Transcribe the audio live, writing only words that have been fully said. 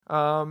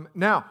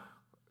Now,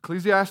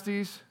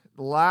 Ecclesiastes,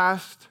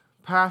 last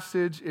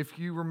passage, if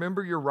you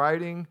remember your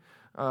writing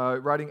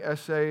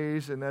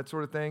essays and that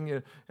sort of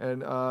thing,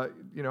 and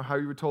how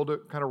you were told to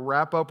kind of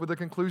wrap up with a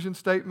conclusion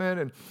statement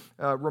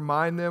and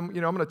remind them,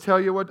 I'm going to tell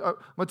you what I'm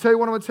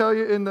going to tell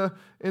you in the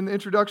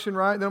introduction,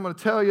 right? And then I'm going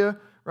to tell you,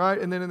 right?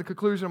 And then in the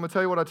conclusion, I'm going to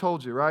tell you what I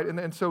told you, right?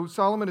 And so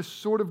Solomon is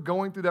sort of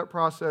going through that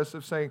process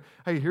of saying,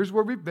 hey, here's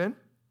where we've been.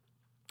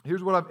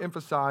 Here's what I've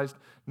emphasized.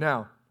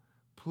 Now,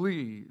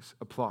 please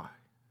apply.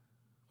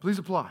 Please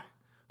apply.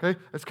 Okay?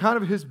 It's kind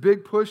of his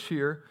big push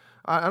here.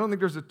 I don't think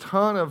there's a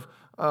ton of,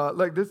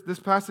 this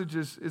passage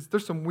is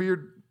there's some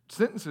weird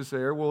sentences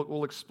there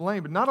we'll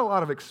explain, but not a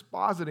lot of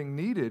expositing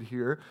needed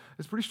here.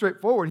 It's pretty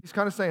straightforward. He's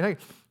kind of saying, hey,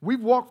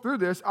 we've walked through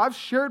this. I've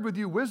shared with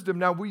you wisdom.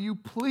 Now, will you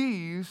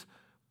please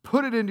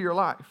put it into your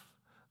life?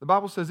 The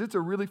Bible says it's a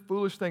really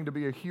foolish thing to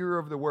be a hearer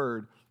of the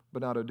word,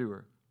 but not a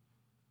doer.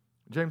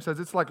 James says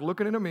it's like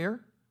looking in a mirror,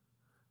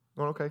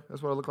 going, okay,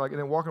 that's what I look like, and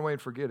then walking away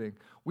and forgetting.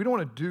 We don't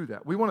want to do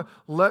that. We want to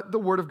let the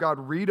Word of God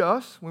read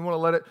us. We want to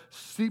let it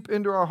seep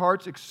into our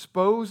hearts,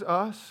 expose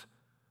us,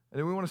 and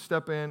then we want to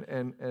step in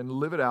and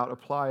live it out,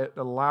 apply it,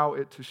 allow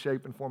it to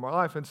shape and form our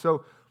life. And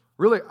so,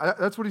 really,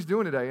 that's what he's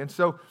doing today. And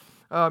so,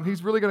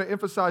 he's really going to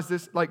emphasize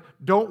this, like,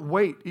 don't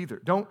wait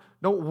either. Don't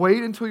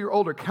wait until you're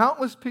older.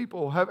 Countless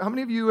people how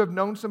many of you have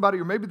known somebody,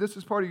 or maybe this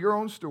is part of your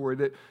own story,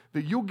 that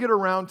you'll get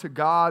around to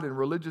God and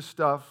religious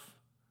stuff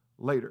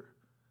later?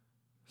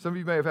 Some of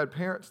you may have had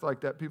parents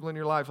like that, people in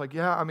your life, like,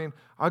 yeah,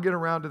 I'll get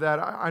around to that.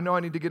 I know I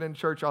need to get in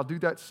church. I'll do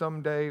that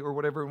someday or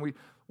whatever. And we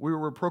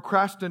were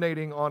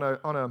procrastinating on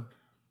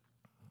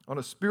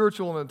a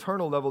spiritual and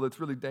eternal level that's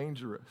really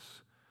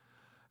dangerous.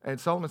 And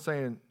Solomon's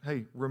saying,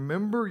 hey,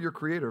 remember your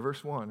Creator,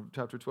 verse 1 of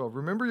chapter 12.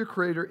 Remember your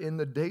Creator in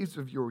the days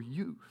of your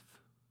youth.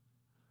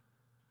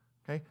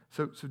 Okay,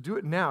 so do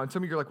it now. And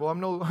some of you are like, well,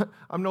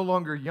 I'm no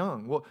longer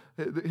young. Well,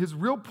 his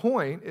real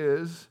point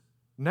is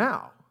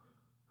now.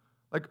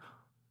 Like,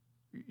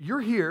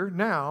 you're here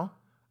now,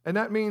 and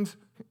that means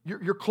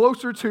you're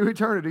closer to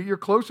eternity. You're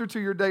closer to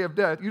your day of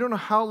death. You don't know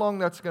how long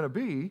that's going to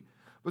be,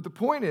 but the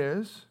point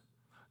is,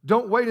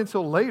 don't wait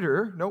until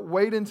later. Don't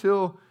wait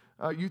until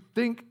you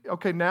think,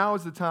 okay, now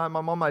is the time.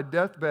 I'm on my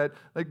deathbed.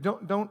 Like,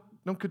 don't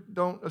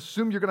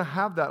assume you're going to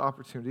have that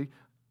opportunity.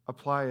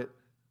 Apply it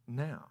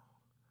now.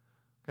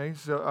 Okay,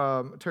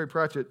 so Terry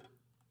Pratchett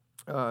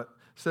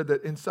said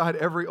that inside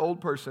every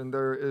old person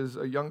there is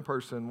a young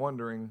person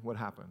wondering what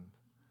happened.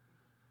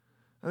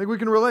 I think we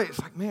can relate. It's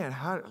like, man,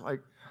 how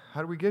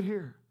do we get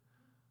here?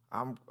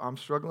 I'm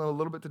struggling a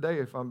little bit today,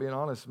 if I'm being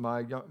honest.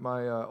 My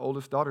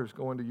oldest daughter's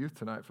going to youth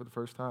tonight for the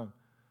first time.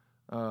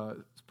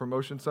 It's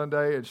promotion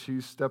Sunday, and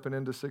she's stepping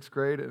into 6th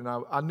grade, and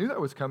I knew that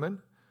was coming.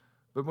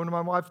 But when my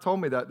wife told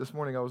me that this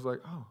morning, I was like,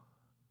 oh,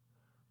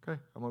 okay,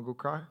 I'm going to go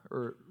cry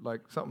or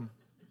like something,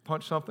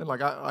 punch something. Like,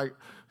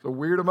 it's a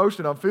weird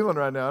emotion I'm feeling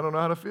right now. I don't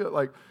know how to feel it.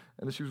 Like,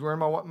 and then she was wearing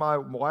my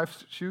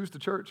wife's shoes to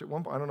church at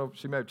one point. I don't know if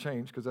she may have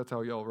changed because that's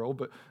how y'all roll.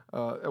 But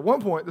at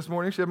one point this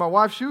morning, she had my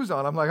wife's shoes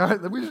on. I'm like, all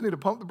right, we just need to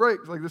pump the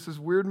brakes. Like, this is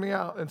weirding me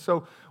out. And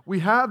so we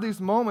have these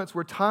moments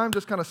where time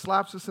just kind of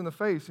slaps us in the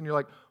face, and you're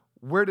like,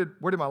 where did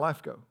my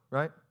life go,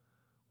 right?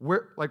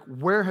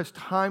 Where has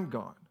time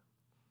gone?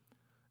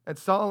 And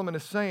Solomon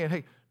is saying,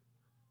 hey,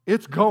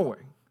 it's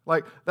going.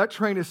 Like, that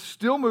train is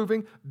still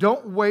moving.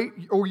 Don't wait,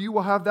 or you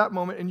will have that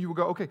moment, and you will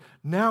go, okay,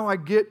 now I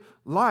get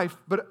life,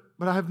 but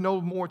I have no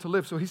more to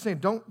live. So he's saying,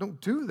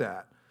 don't do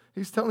that.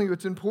 He's telling you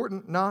it's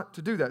important not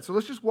to do that. So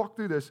let's just walk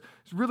through this.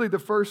 It's really the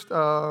first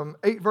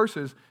 8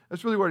 verses.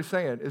 That's really what he's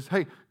saying is,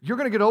 hey, you're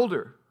going to get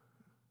older.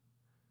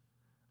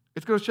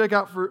 It's going to shake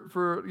out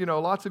for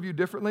lots of you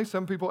differently.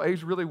 Some people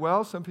age really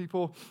well. Some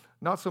people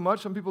not so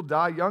much. Some people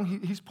die young.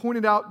 He's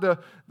pointed out the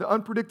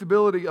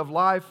unpredictability of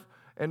life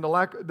and the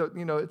lack.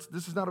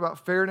 This is not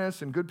about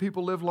fairness and good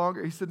people live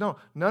longer. He said, no,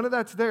 none of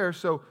that's there.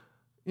 So,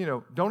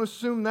 don't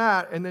assume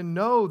that, and then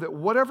know that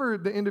whatever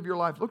the end of your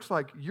life looks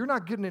like, you're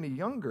not getting any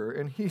younger.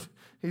 And he's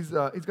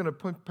going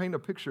to paint a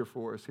picture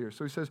for us here.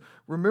 So he says,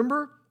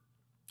 remember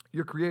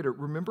your Creator.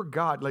 Remember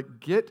God. Like,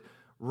 get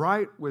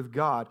right with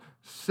God.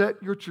 Set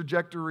your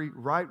trajectory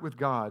right with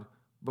God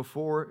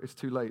before it's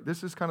too late.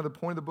 This is kind of the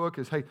point of the book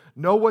is, hey,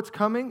 know what's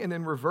coming and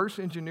then reverse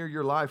engineer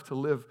your life to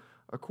live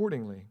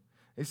accordingly.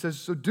 He says,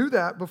 so do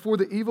that before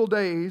the evil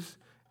days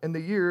and the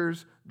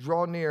years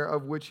draw near,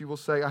 of which you will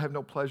say, I have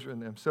no pleasure in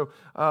them. So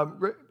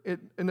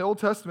in the Old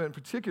Testament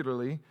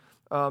particularly,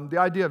 the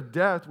idea of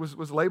death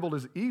was labeled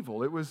as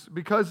evil. It was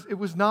because it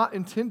was not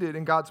intended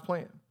in God's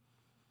plan.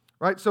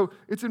 Right? So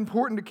it's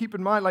important to keep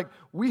in mind, like,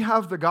 we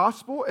have the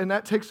gospel, and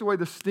that takes away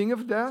the sting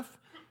of death,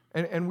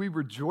 and we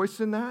rejoice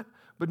in that.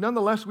 But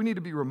nonetheless, we need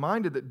to be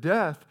reminded that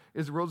death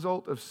is a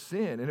result of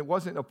sin, and it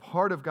wasn't a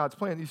part of God's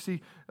plan. You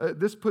see,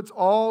 this puts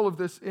all of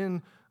this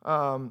in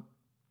the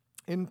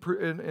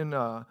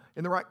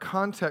right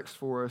context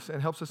for us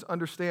and helps us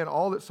understand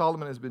all that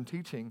Solomon has been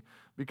teaching.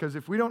 Because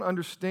if we don't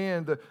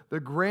understand the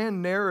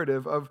grand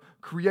narrative of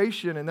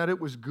creation and that it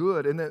was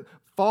good and that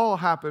fall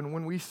happened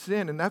when we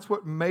sinned, and that's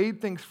what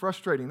made things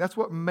frustrating. That's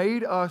what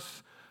made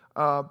us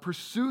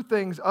pursue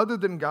things other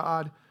than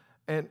God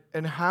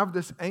and have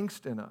this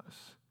angst in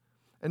us.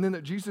 And then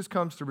that Jesus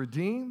comes to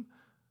redeem,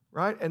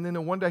 right? And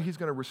then one day he's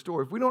going to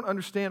restore. If we don't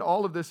understand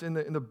all of this in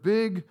the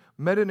big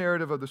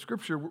meta-narrative of the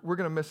Scripture, we're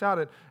going to miss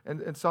out.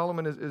 And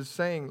Solomon is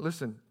saying,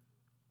 listen,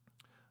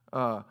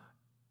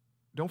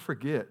 don't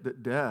forget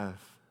that death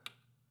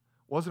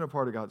wasn't a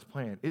part of God's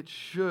plan. It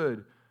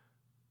should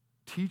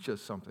teach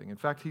us something. In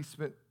fact, he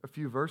spent a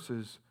few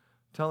verses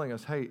telling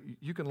us, hey,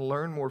 you can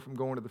learn more from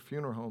going to the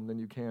funeral home than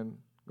you can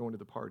going to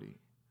the party,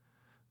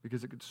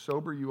 because it could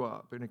sober you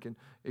up, and it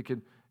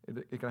can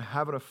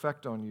have an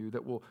effect on you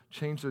that will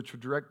change the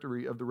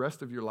trajectory of the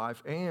rest of your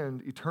life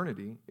and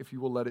eternity if you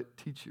will let it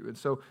teach you. And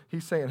so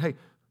he's saying, hey,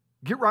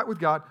 get right with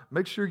God.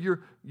 Make sure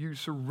you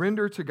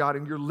surrender to God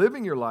and you're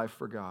living your life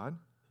for God.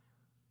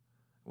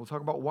 We'll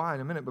talk about why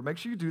in a minute, but make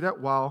sure you do that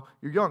while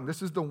you're young.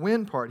 This is the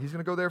when part. He's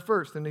going to go there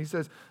first. And he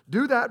says,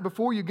 do that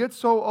before you get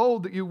so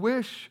old that you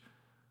wish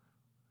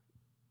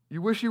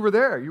you were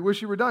there. You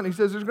wish you were done. He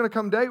says there's going to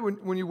come a day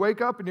when you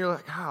wake up and you're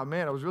like,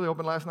 man, I was really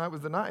hoping last night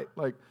was the night.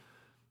 Like,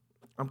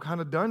 I'm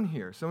kind of done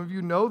here. Some of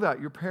you know that.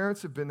 Your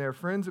parents have been there.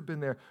 Friends have been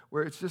there,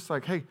 where it's just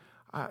like, hey,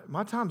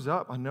 my time's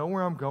up. I know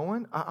where I'm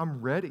going.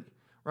 I'm ready,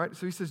 right?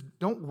 So he says,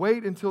 don't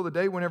wait until the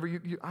day whenever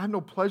I have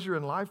no pleasure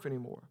in life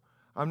anymore.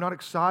 I'm not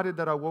excited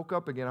that I woke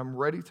up again. I'm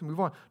ready to move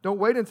on. Don't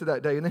wait until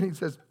that day. And then he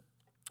says,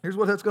 here's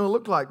what that's going to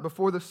look like.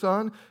 Before the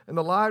sun and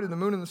the light and the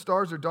moon and the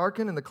stars are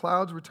darkened and the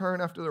clouds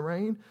return after the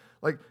rain.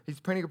 Like, he's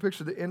painting a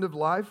picture of the end of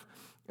life.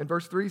 In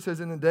verse 3, he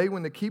says, in the day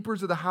when the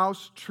keepers of the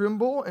house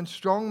tremble and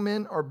strong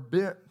men are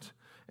bent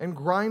and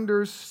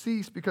grinders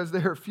cease because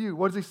they are few.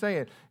 What is he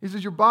saying? He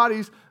says your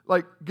bodies,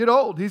 like, get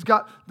old. He's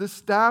got this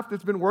staff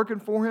that's been working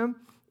for him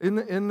in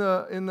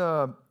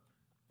the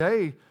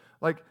day,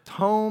 like his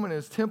home and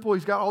his temple.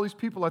 He's got all these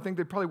people. I think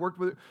they probably worked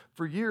with it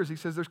for years. He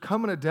says there's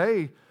coming a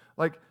day,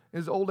 like in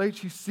his old age,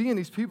 he's seeing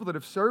these people that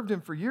have served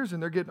him for years,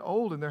 and they're getting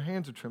old and their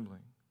hands are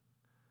trembling.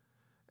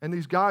 And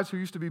these guys who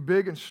used to be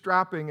big and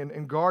strapping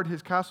and guard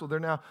his castle,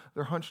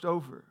 they're hunched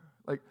over.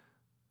 Like,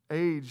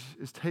 age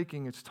is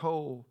taking its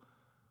toll.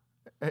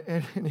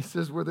 And he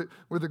says where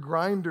the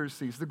grinders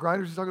cease. The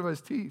grinders, he's talking about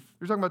his teeth.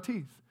 He's talking about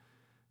teeth.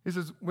 He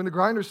says when the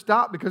grinders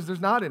stop because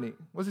there's not any.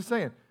 What's he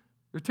saying?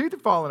 Your teeth are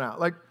falling out.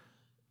 Like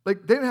they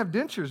didn't have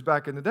dentures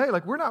back in the day.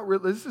 Like, we're not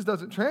really, this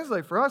doesn't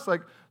translate for us.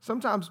 Like,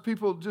 sometimes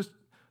people just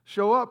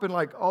show up and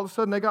like all of a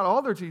sudden they got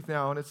all their teeth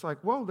now, and it's like,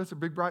 whoa, that's a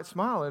big bright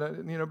smile.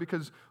 And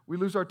because we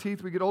lose our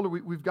teeth, we get older,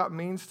 we've got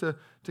means to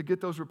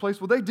get those replaced.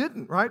 Well, they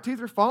didn't, right?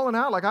 Teeth are falling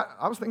out. Like,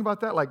 I was thinking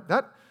about that. Like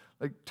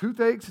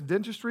toothaches and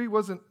dentistry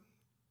it's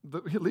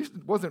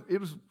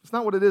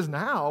not what it is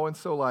now. And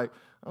so, like,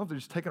 I don't know if they're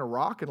just taking a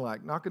rock and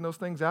like knocking those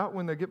things out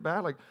when they get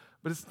bad, like,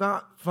 but it's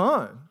not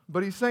fun.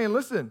 But he's saying,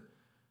 listen,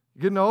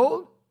 you're getting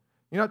old,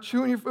 you're not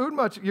chewing your food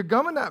much, you're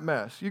gumming that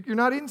mess. You're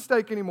not eating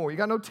steak anymore. You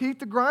got no teeth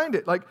to grind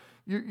it. Like,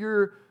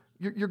 you're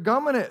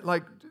gumming it.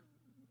 Like,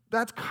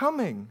 that's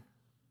coming.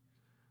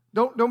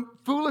 Don't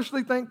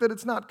foolishly think that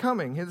it's not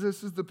coming.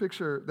 This is the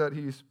picture that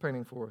he's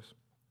painting for us.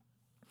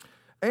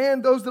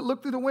 And those that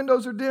look through the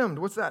windows are dimmed.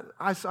 What's that?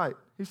 Eyesight.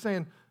 He's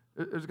saying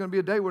there's going to be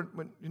a day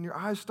when your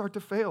eyes start to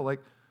fail. Like,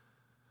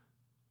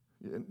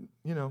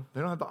 they don't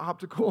have the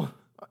optical,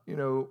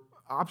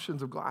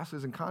 options of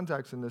glasses and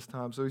contacts in this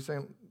time. So he's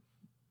saying,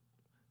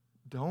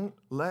 don't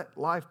let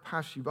life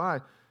pass you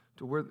by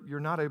to where you're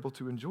not able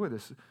to enjoy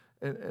this.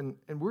 And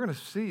we're going to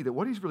see that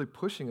what he's really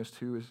pushing us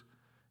to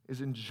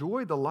is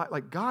enjoy the life.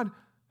 Like, God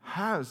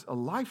has a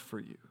life for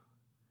you.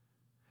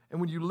 And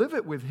when you live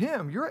it with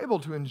him, you're able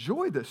to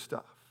enjoy this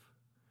stuff.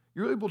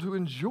 You're able to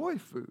enjoy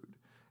food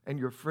and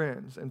your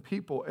friends and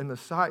people and the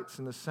sights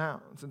and the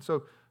sounds. And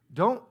so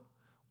don't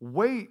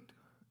wait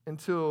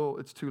until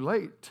it's too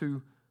late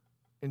to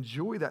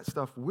enjoy that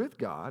stuff with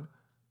God.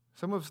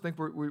 Some of us think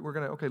we're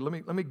going to, okay, let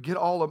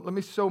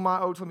me sow my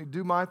oats, let me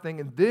do my thing,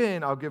 and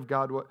then I'll give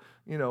God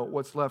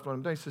what's left on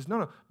him. He says,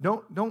 no,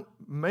 don't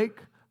make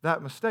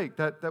that mistake.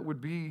 That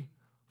would be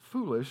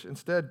foolish.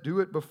 Instead, do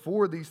it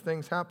before these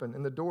things happen.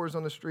 And the doors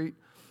on the street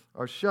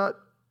are shut.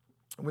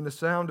 When the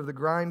sound of the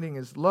grinding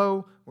is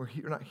low, we're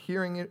not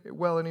hearing it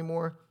well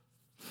anymore.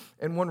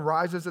 And one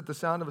rises at the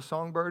sound of a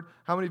songbird.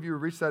 How many of you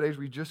have reached that age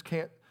where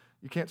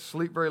you can't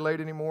sleep very late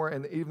anymore,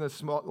 and even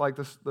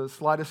the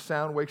slightest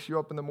sound wakes you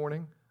up in the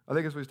morning? I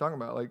think that's what he's talking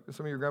about. Like,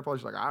 some of your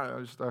grandpas are like, I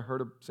don't know, I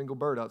heard a single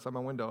bird outside my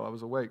window. I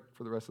was awake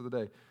for the rest of the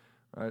day.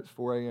 Right? It's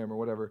 4 a.m. or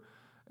whatever.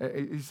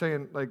 And he's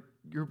saying, like,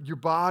 your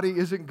body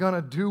isn't going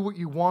to do what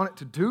you want it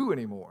to do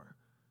anymore.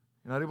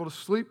 You're not able to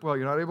sleep well.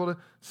 You're not able to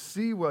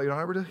see well. You're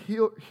not able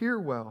to hear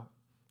well.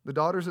 The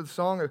daughters of the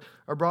song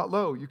are brought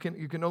low. You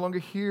can no longer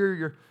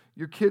hear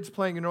your kids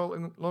playing. You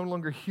no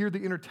longer hear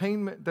the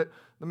entertainment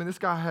this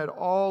guy had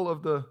all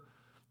of the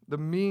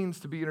means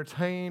to be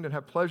entertained and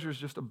have pleasures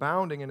just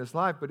abounding in his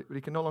life, but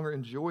he can no longer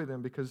enjoy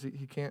them because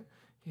he can't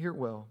hear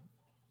well.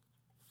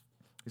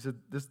 He said,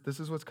 this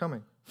is what's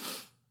coming.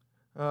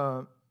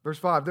 Verse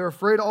 5, they're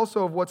afraid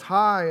also of what's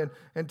high,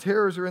 and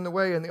terrors are in the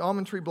way, and the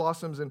almond tree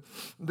blossoms, and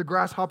the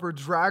grasshopper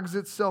drags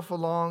itself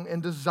along,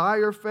 and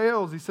desire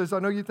fails. He says, I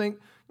know you think,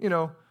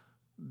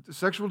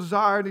 sexual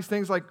desire and these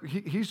things, like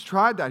he's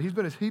tried that. He's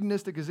been as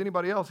hedonistic as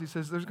anybody else. He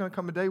says there's going to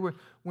come a day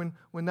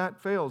when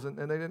that fails. And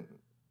they didn't,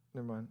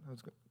 never mind.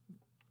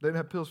 They didn't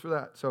have pills for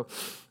that. So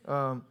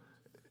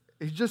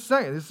he's just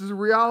saying this is a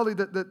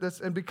reality that's,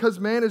 and because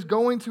man is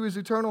going to his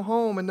eternal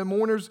home and the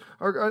mourners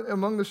are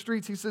among the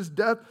streets, he says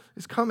death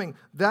is coming.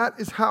 That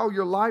is how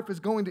your life is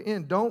going to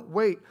end. Don't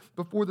wait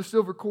before the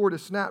silver cord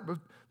is snapped,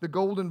 the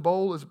golden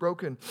bowl is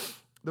broken,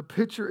 the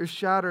pitcher is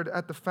shattered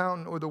at the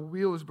fountain, or the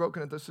wheel is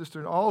broken at the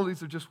cistern. All of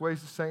these are just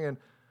ways of saying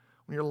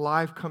when your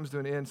life comes to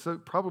an end. So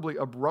probably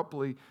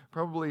abruptly,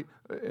 probably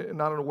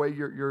not in a way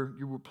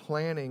you were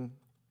planning.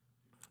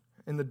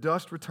 And the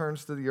dust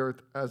returns to the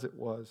earth as it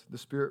was. The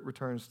spirit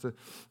returns to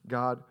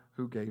God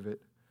who gave it.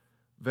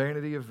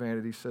 Vanity of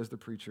vanity, says the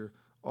preacher,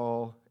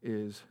 all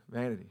is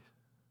vanity.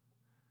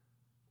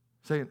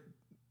 Saying,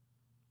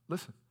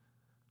 listen,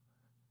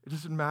 it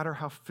doesn't matter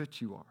how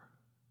fit you are,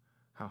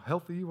 how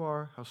healthy you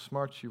are, how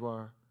smart you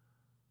are,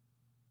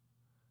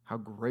 how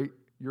great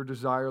your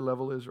desire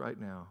level is right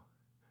now.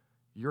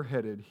 You're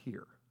headed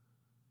here.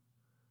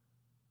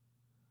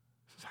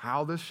 This is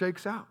how this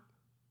shakes out.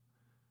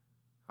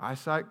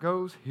 Eyesight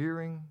goes,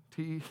 hearing,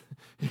 teeth.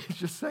 He's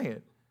just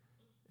saying,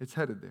 it's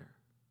headed there.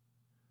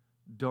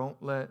 Don't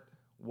let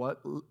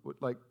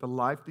the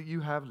life that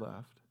you have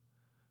left,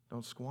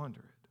 don't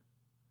squander it.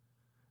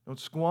 Don't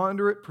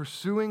squander it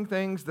pursuing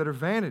things that are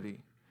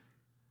vanity.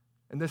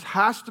 And this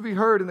has to be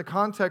heard in the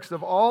context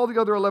of all the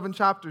other 11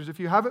 chapters. If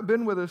you haven't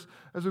been with us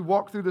as we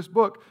walk through this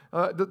book,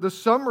 the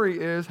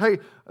summary is, hey,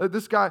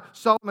 this guy,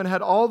 Solomon,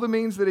 had all the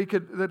means that he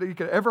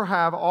could ever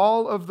have,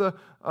 all of the,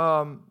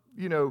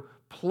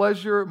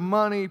 pleasure,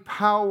 money,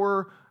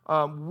 power,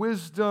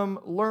 wisdom,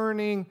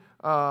 learning,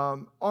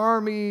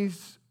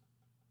 armies,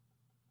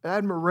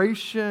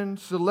 admiration,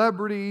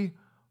 celebrity,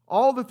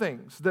 all the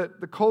things that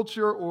the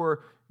culture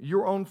or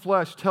your own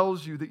flesh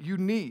tells you that you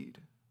need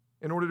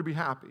in order to be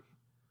happy.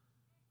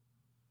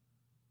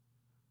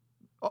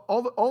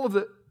 All of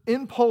the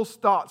impulse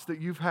thoughts that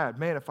you've had,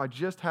 man, if I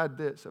just had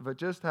this, if I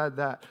just had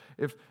that,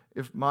 if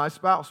my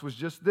spouse was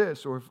just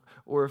this, or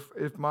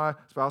if my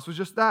spouse was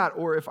just that,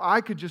 or if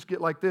I could just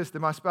get like this,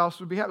 then my spouse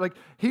would be happy. Like,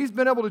 he's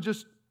been able to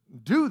just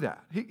do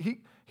that.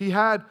 He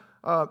had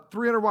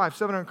 300 wives,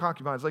 700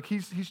 concubines. Like,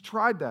 he's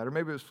tried that, or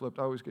maybe it was flipped.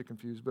 I always get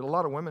confused. But a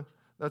lot of women,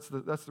 that's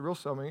the real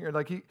summary.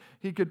 Like,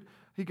 he could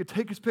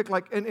take his pick.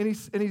 Like, and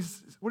he's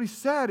what he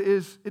said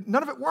is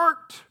none of it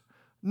worked.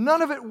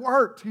 None of it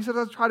worked. He said,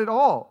 I've tried it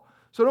all.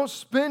 So don't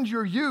spend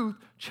your youth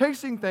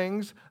chasing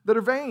things that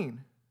are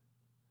vain.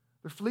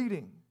 They're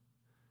fleeting.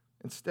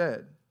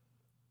 Instead,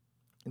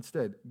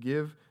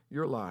 give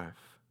your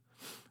life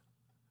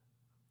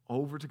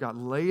over to God.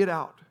 Lay it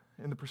out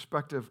in the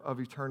perspective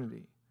of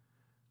eternity.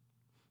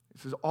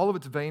 It says all of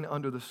it's vain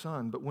under the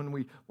sun, but when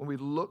we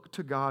look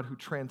to God who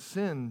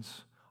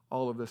transcends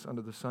all of this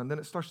under the sun, then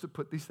it starts to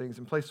put these things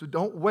in place. So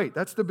don't wait.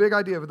 That's the big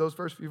idea of those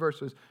first few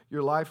verses.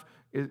 Your life,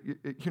 you're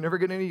never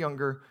getting any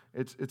younger.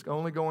 It's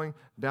only going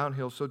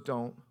downhill, so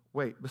don't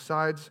wait.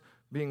 Besides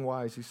being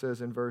wise, he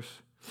says in verse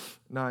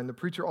 9, the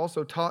preacher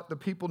also taught the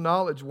people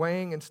knowledge,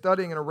 weighing and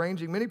studying and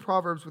arranging many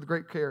proverbs with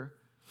great care.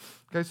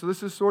 Okay, so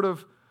this is sort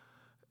of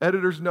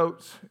editor's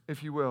notes,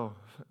 if you will,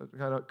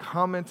 kind of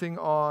commenting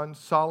on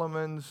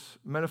Solomon's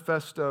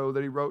manifesto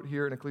that he wrote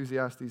here in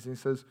Ecclesiastes. And he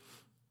says,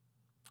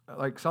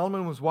 like,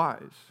 Solomon was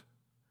wise,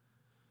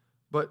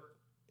 but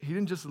he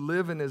didn't just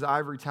live in his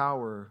ivory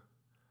tower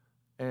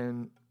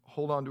and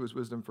hold on to his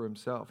wisdom for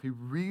himself. He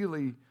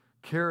really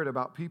cared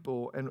about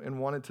people and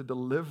wanted to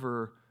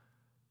deliver.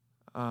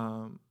 He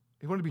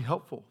wanted to be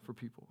helpful for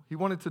people. He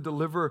wanted to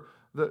deliver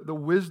the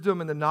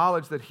wisdom and the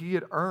knowledge that he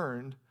had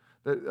earned,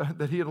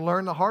 that he had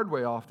learned the hard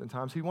way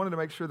oftentimes. He wanted to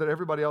make sure that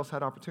everybody else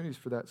had opportunities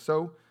for that.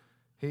 So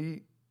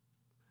he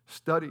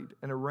studied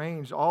and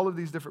arranged all of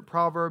these different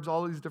proverbs,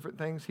 all of these different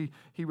things.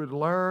 He would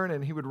learn,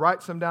 and he would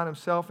write some down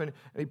himself, and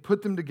he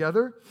put them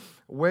together,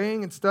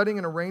 weighing and studying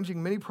and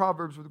arranging many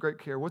proverbs with great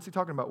care. What's he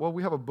talking about? Well,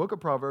 we have a book of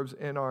Proverbs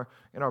in our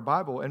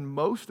Bible, and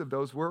most of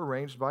those were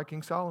arranged by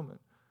King Solomon.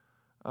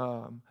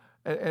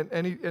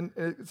 And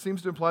it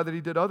seems to imply that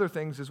he did other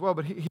things as well,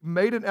 but he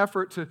made an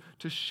effort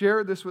to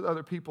share this with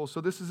other people.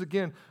 So this is,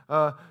 again,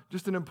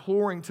 just an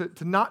imploring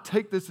to not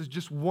take this as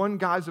just one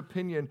guy's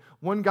opinion,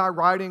 one guy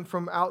writing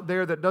from out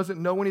there that doesn't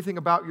know anything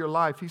about your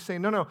life. He's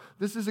saying, no,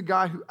 this is a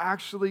guy who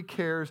actually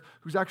cares,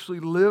 who's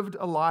actually lived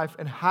a life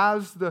and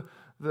has the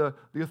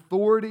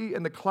authority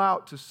and the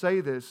clout to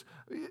say this,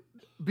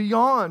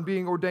 beyond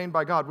being ordained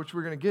by God, which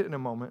we're going to get in a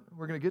moment,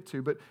 we're going to get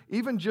to, but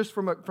even just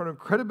from a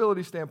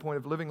credibility standpoint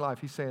of living life,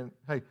 he's saying,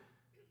 hey,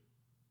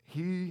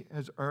 he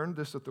has earned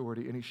this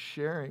authority and he's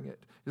sharing it.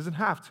 He doesn't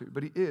have to,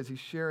 but he is. He's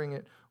sharing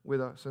it with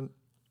us. And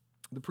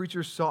the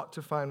preacher sought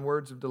to find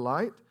words of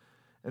delight,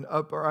 and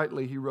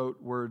uprightly he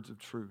wrote words of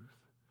truth.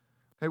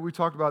 Hey, we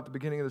talked about at the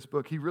beginning of this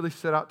book, he really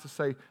set out to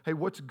say, hey,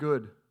 what's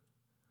good?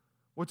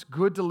 What's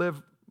good to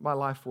live my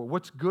life for?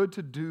 What's good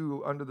to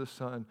do under the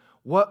sun?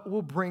 What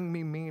will bring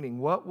me meaning?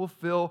 What will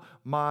fill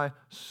my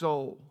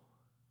soul?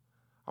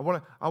 I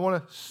want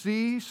to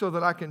see so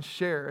that I can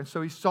share. And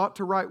so he sought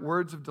to write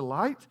words of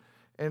delight.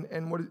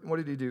 And what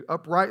did he do?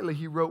 Uprightly,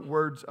 he wrote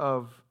words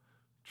of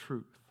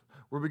truth.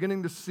 We're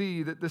beginning to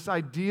see that this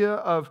idea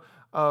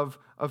of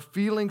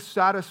feeling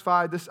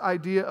satisfied, this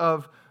idea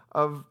of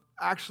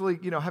actually,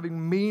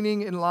 having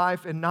meaning in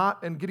life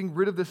and getting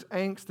rid of this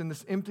angst and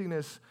this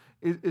emptiness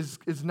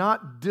is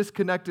not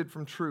disconnected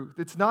from truth.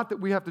 It's not that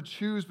we have to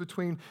choose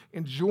between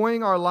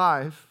enjoying our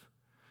life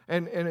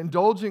and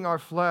indulging our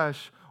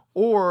flesh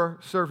or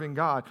serving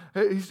God.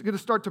 He's going to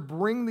start to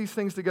bring these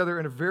things together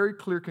in a very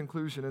clear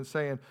conclusion and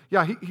saying,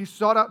 yeah, he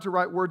sought out to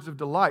write words of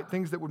delight,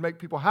 things that would make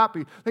people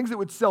happy, things that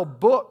would sell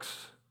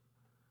books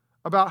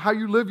about how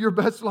you live your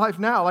best life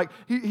now. Like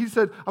he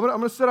said, I'm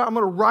going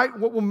to write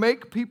what will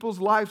make people's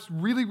lives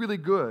really, really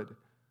good.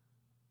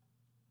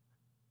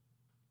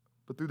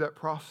 But through that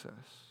process,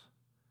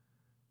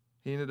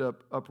 he ended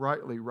up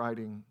uprightly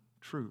writing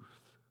truth,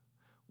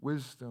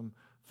 wisdom,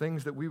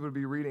 things that we would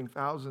be reading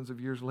thousands of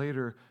years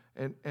later,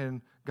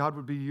 and God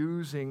would be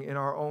using in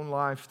our own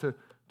lives to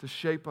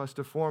shape us,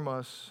 to form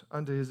us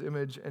unto his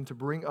image, and to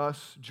bring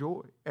us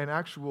joy and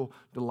actual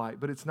delight.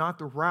 But it's not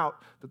the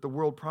route that the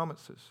world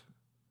promises.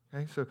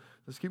 Okay, so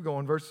let's keep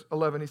going. Verse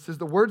 11, he says,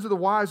 the words of the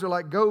wise are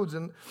like goads,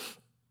 and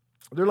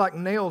they're like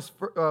nails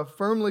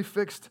firmly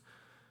fixed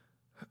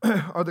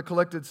are the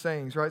collected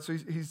sayings, right? So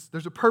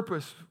there's a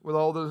purpose with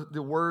all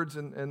the words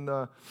and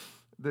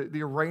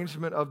the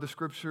arrangement of the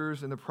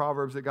scriptures and the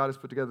proverbs that God has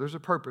put together. There's a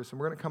purpose, and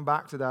we're going to come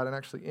back to that and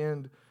actually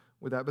end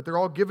with that. But they're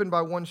all given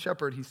by one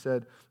shepherd, he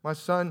said. My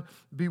son,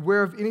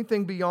 beware of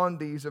anything beyond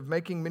these, of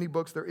making many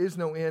books. There is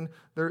no end.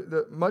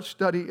 Much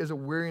study is a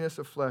weariness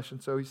of flesh.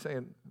 And so he's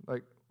saying,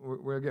 like,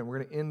 we're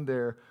going to end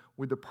there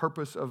with the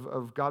purpose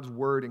of God's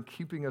word and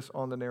keeping us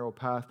on the narrow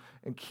path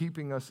and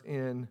keeping us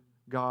in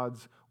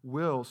God's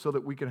will so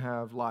that we can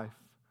have life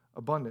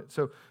abundant.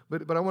 So,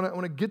 but I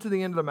want to get to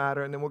the end of the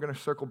matter, and then we're going to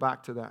circle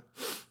back to that.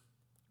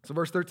 So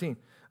verse 13,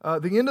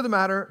 the end of the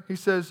matter, he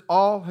says,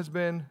 all has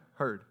been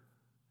heard.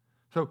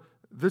 So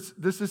this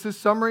is his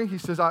summary. He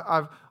says,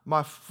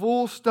 my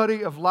full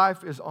study of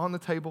life is on the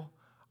table.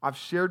 I've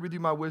shared with you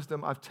my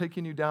wisdom. I've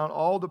taken you down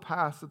all the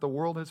paths that the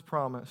world has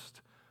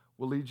promised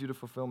will lead you to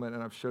fulfillment,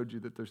 and I've showed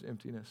you that there's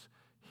emptiness.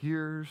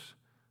 Here's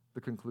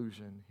the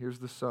conclusion. Here's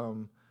the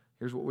sum.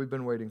 Here's what we've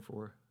been waiting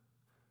for.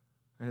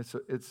 And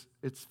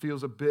it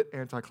feels a bit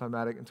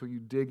anticlimactic until you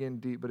dig in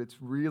deep, but it's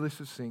really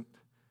succinct.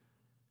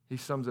 He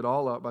sums it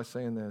all up by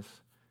saying this: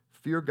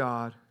 fear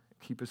God,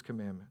 keep his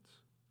commandments.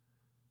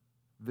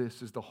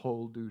 This is the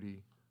whole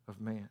duty of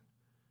man.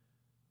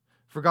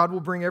 For God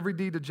will bring every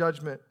deed to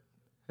judgment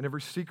and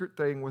every secret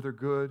thing, whether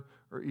good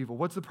or evil.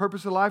 What's the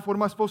purpose of life? What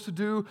am I supposed to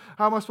do?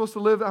 How am I supposed to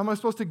live? How am I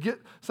supposed to get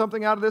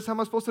something out of this? How am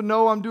I supposed to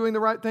know I'm doing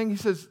the right thing? He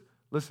says,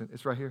 listen,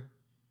 it's right here.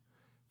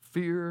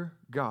 Fear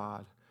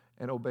God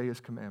and obey his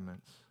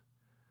commandments.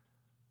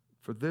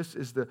 For this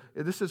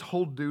is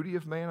whole duty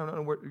of man. I don't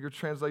know what your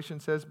translation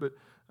says, but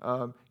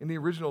in the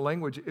original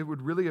language, it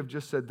would really have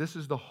just said, this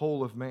is the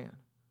whole of man.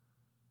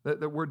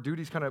 That word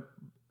duty is kind of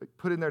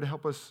put in there to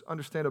help us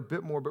understand a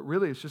bit more, but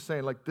really it's just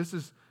saying, like, this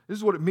is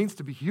what it means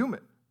to be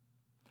human.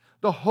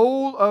 The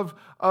whole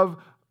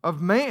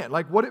of man,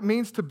 like what it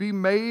means to be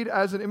made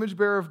as an image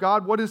bearer of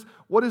God. What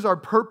is our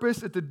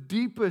purpose at the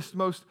deepest,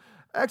 most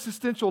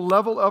existential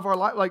level of our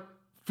life? Like,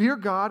 fear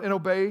God and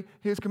obey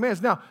his commands.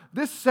 Now,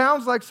 this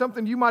sounds like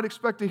something you might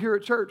expect to hear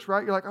at church,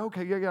 right? You're like,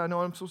 okay, yeah, I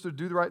know I'm supposed to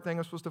do the right thing.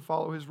 I'm supposed to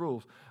follow his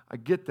rules. I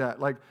get that.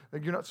 Like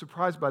you're not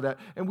surprised by that.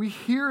 And we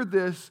hear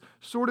this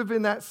sort of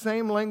in that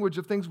same language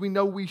of things we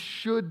know we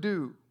should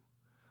do.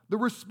 The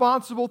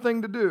responsible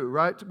thing to do,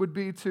 right, would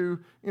be to,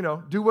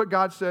 do what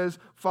God says,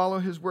 follow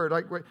his word.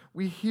 Like,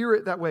 we hear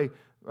it that way.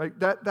 Right?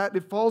 That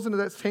it falls into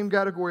that same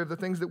category of the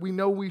things that we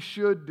know we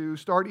should do.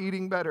 Start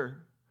eating better.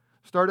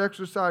 Start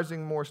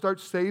exercising more.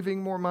 Start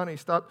saving more money.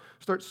 Start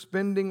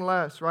spending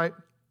less, right?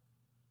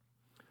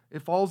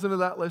 It falls into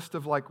that list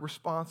of like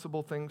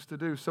responsible things to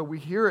do. So we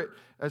hear it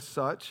as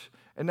such,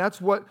 and that's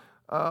what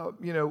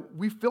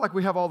we feel like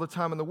we have all the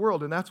time in the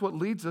world, and that's what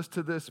leads us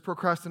to this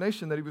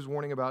procrastination that he was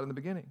warning about in the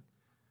beginning.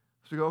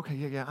 So we go, okay,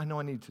 yeah, I know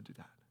I need to do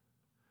that.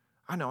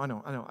 I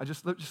know. I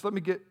just let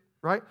me get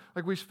right.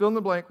 Like we fill in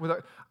the blank with,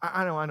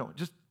 I know.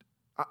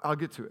 I'll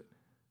get to it.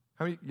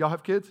 How many y'all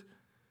have kids?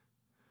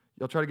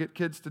 Y'all try to get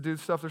kids to do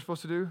stuff they're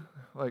supposed to do,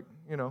 like,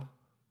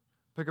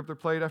 pick up their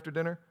plate after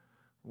dinner,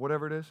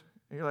 whatever it is.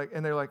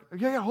 And they're like,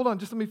 yeah, hold on,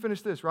 just let me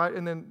finish this, right?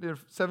 And then they're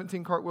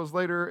 17 cartwheels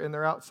later, and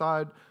they're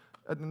outside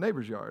at the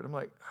neighbor's yard. I'm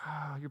like,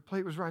 your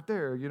plate was right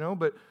there,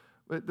 but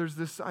there's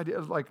this idea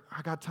of like,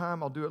 I got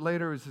time, I'll do it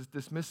later. It's this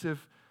dismissive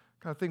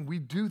kind of thing. We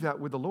do that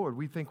with the Lord.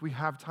 We think we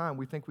have time.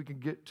 We think we can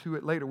get to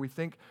it later. We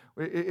think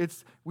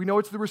we know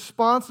it's the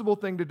responsible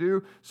thing to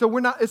do. So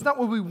it's not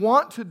what we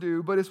want to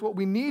do, but it's what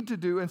we need to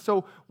do. And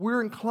so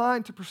we're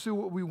inclined to pursue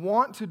what we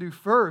want to do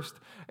first.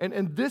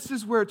 And this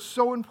is where it's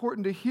so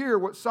important to hear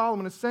what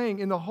Solomon is saying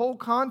in the whole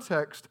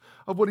context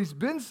of what he's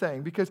been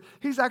saying, because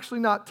he's actually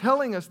not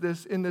telling us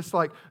this in this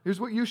like, here's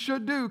what you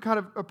should do kind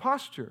of a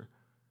posture.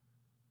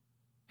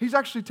 He's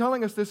actually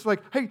telling us this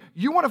like, hey,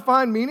 you want to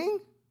find meaning?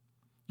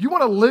 You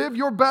want to live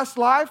your best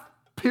life,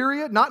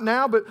 period? Not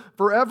now, but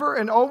forever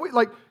and always.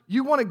 Like,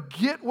 You want to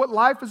get what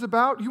life is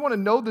about? You want to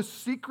know the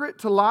secret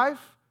to life?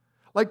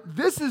 Like,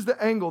 this is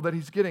the angle that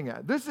he's getting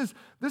at. This is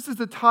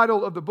the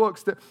title of the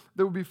books that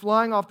would be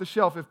flying off the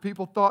shelf if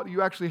people thought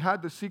you actually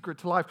had the secret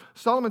to life.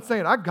 Solomon's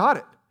saying, I got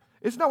it.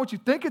 It's not what you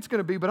think it's going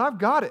to be, but I've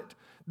got it.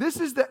 This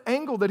is the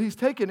angle that he's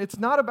taken. It's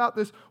not about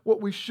this, what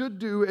we should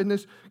do in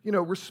this,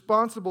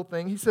 responsible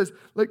thing. He says,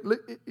 like,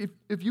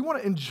 if you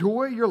want to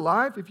enjoy your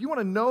life, if you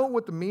want to know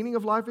what the meaning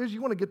of life is, you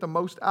want to get the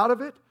most out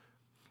of it,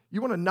 you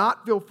want to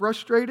not feel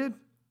frustrated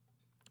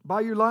by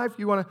your life,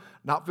 you want to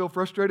not feel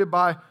frustrated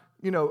by,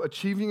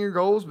 achieving your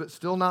goals, but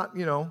still not,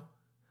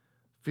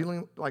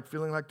 feeling like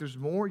there's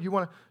more. You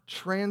want to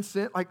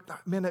transcend. Like,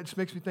 man, that just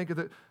makes me think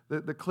of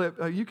the clip.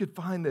 You could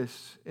find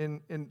this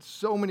in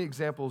so many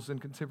examples in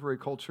contemporary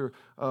culture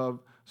of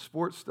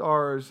sports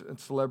stars and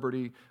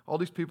celebrity, all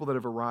these people that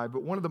have arrived.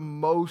 But one of the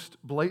most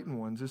blatant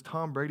ones is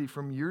Tom Brady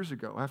from years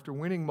ago. After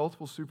winning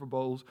multiple Super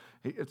Bowls,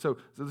 so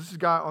this is a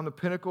guy on the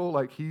pinnacle.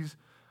 Like, he's,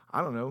 I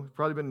don't know,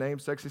 probably been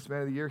named Sexiest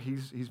Man of the Year.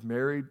 He's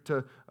married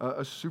to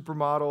a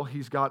supermodel.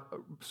 He's got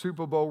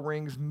Super Bowl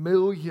rings,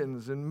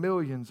 millions and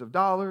millions of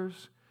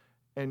dollars.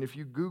 And if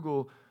you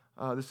Google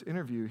this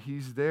interview,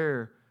 he's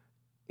there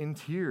in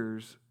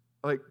tears,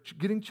 like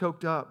getting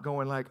choked up,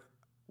 going like,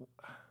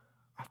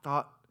 I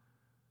thought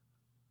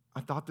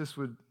this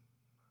would,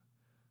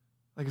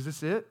 like, is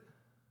this it?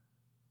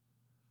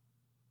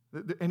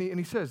 And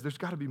he says, there's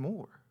got to be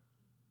more.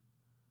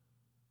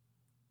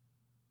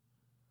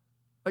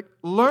 Like,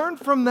 learn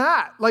from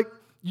that. Like,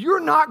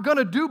 you're not going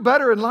to do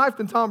better in life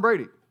than Tom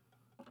Brady.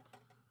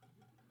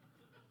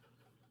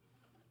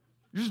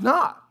 You're just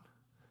not.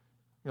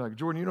 You're like,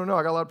 Jordan, you don't know.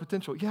 I got a lot of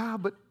potential. Yeah,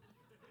 but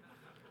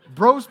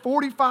bro's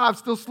 45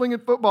 still slinging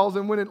footballs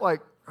and winning. Like,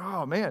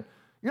 oh, man,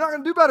 you're not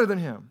going to do better than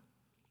him.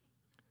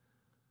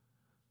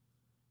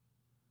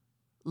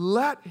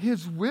 Let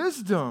his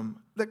wisdom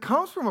that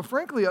comes from,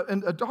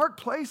 a dark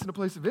place and a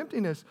place of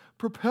emptiness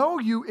propel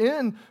you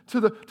into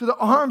the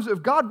arms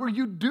of God where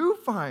you do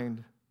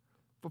find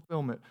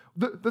fulfillment.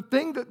 The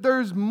thing that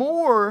there's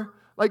more,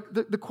 like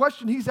the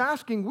question he's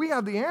asking, we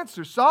have the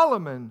answer.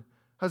 Solomon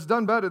has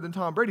done better than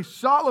Tom Brady.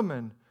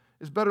 Solomon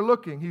is better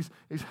looking. He's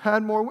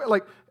had more,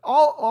 like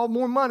all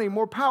more money,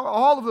 more power,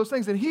 all of those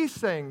things. And he's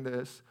saying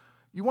this.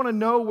 You want to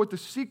know what the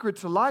secret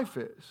to life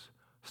is.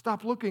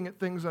 Stop looking at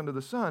things under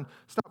the sun.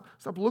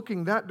 Stop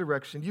looking that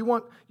direction. You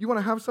want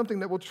to have something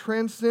that will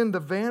transcend the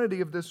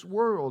vanity of this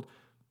world.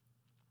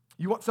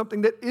 You want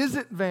something that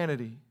isn't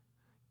vanity,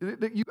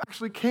 that you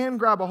actually can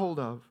grab a hold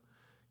of.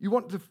 You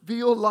want to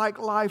feel like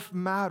life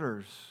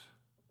matters.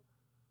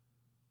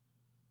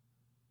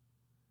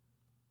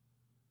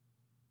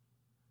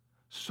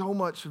 So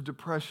much of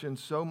depression,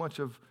 so much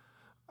of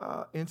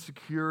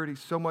insecurity,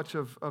 so much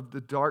of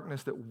the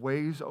darkness that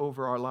weighs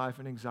over our life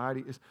and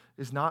anxiety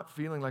is not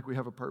feeling like we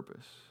have a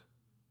purpose.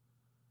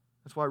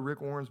 That's why Rick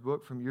Warren's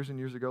book from years and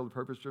years ago, The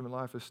Purpose-Driven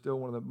Life, is still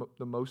one of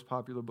the most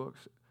popular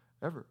books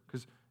ever,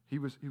 because he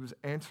was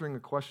answering a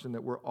question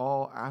that we're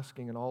all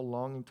asking and all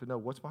longing to know.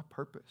 What's my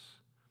purpose?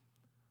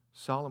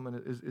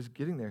 Solomon is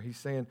getting there. He's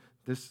saying,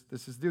 this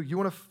is the deal. You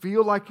want to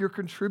feel like you're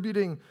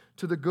contributing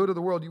to the good of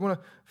the world. You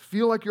want to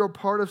feel like you're a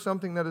part of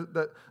something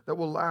that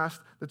will last,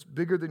 that's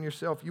bigger than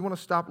yourself. You want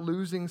to stop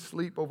losing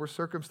sleep over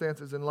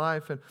circumstances in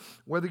life and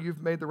whether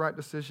you've made the right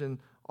decision.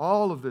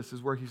 All of this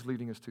is where he's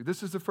leading us to.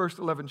 This is the first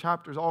 11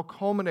 chapters, all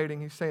culminating.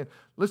 He's saying,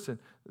 listen,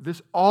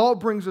 this all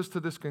brings us to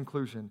this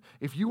conclusion.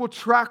 If you will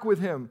track with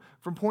him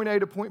from point A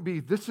to point B,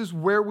 this is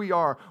where we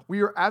are.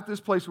 We are at this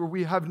place where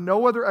we have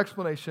no other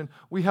explanation.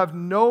 We have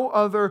no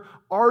other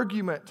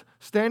argument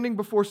standing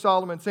before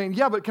Solomon saying,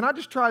 yeah, but can I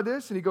just try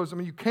this? And he goes, I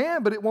mean, you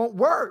can, but it won't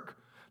work.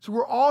 So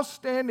we're all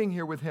standing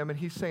here with him, and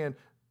he's saying,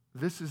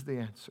 this is the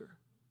answer.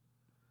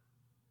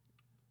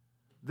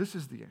 This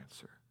is the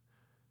answer.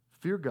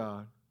 Fear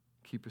God.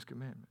 Keep his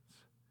commandments.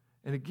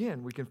 And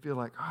again, we can feel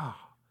like, I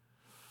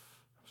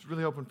was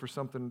really hoping for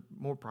something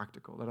more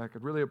practical that I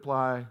could really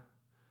apply.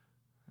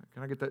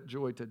 Can I get that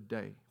joy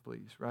today,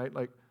 please? Right?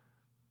 Like,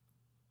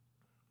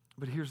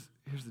 but here's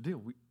the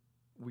deal.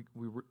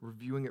 We're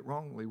viewing it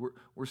wrongly.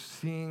 We're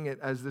seeing it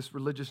as this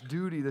religious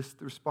duty, this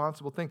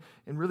responsible thing.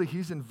 And really,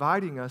 he's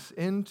inviting us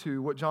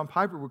into what John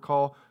Piper would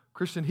call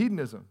Christian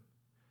hedonism.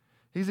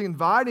 He's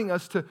inviting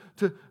us to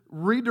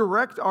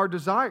redirect our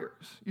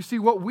desires. You see,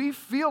 what we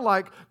feel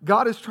like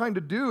God is trying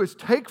to do is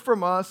take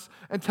from us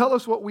and tell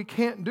us what we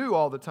can't do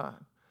all the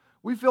time.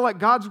 We feel like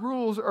God's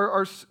rules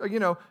are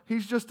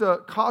he's just a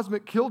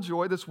cosmic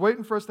killjoy that's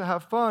waiting for us to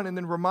have fun and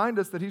then remind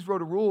us that he's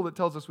wrote a rule that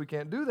tells us we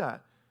can't do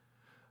that.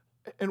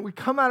 And we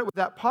come at it with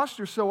that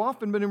posture so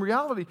often, but in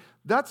reality,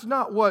 that's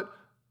not what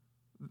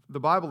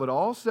the Bible at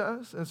all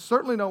says, and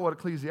certainly not what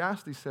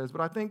Ecclesiastes says, but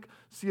I think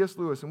C.S.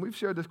 Lewis, and we've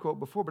shared this quote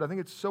before, but I think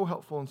it's so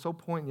helpful and so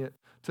poignant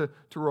to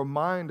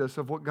remind us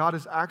of what God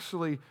is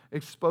actually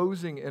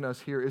exposing in us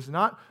here, is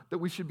not that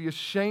we should be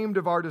ashamed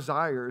of our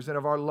desires and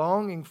of our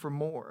longing for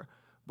more,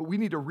 but we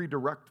need to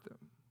redirect them.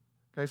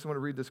 Okay, so I want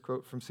to read this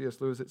quote from C.S.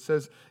 Lewis. It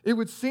says, "It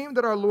would seem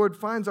that our Lord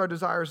finds our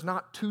desires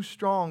not too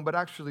strong, but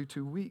actually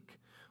too weak.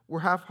 We're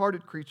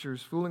half-hearted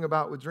creatures fooling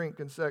about with drink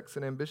and sex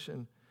and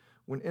ambition.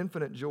 when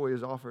infinite joy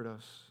is offered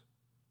us.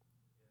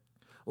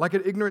 Like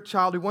an ignorant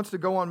child who wants to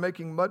go on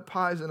making mud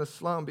pies in a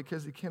slum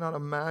because he cannot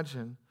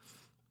imagine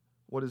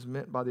what is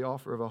meant by the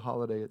offer of a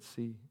holiday at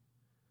sea.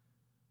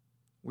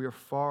 We are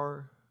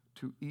far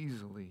too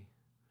easily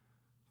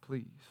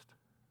pleased.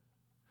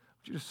 I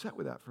want you to sit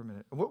with that for a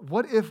minute.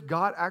 What if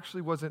God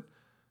actually wasn't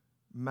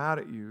mad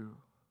at you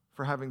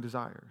for having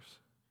desires?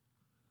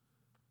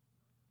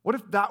 What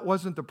if that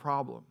wasn't the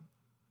problem?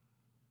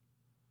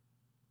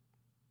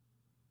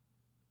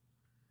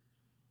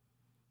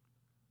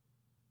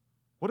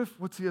 What if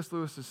what C.S.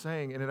 Lewis is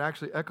saying, and it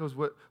actually echoes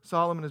what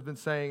Solomon has been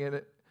saying, and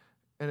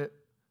it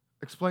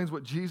explains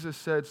what Jesus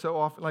said so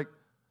often, like,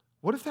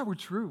 what if that were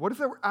true? What if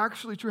that were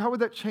actually true? How would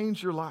that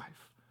change your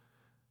life?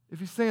 If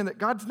he's saying that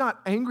God's not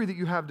angry that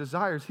you have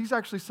desires, he's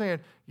actually saying,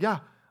 yeah,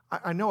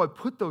 I know I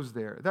put those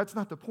there. That's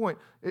not the point.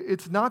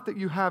 It's not that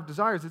you have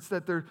desires. It's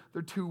that they're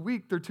too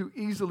weak. They're too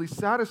easily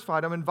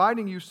satisfied. I'm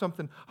inviting you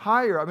something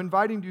higher. I'm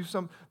inviting you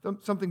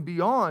something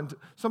beyond,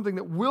 something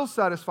that will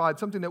satisfy,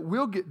 something that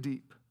will get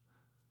deep.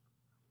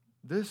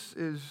 This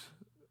is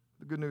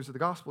the good news of the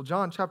gospel.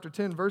 John chapter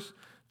 10, verse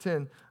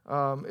 10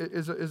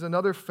 is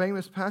another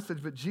famous passage,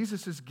 but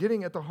Jesus is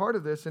getting at the heart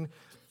of this, and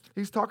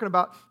he's talking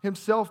about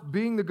himself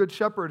being the good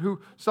shepherd,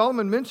 who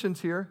Solomon mentions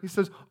here. He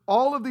says,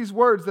 all of these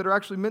words that are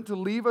actually meant to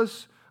lead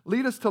us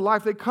to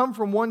life, they come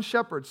from one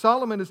shepherd.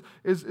 Solomon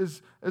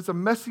is a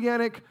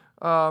messianic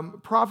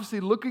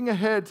prophecy looking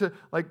ahead to,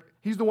 like,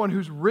 he's the one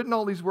who's written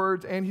all these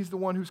words, and he's the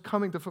one who's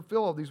coming to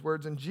fulfill all these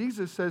words. And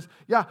Jesus says,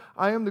 yeah,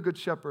 I am the good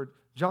shepherd.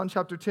 John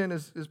chapter 10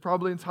 is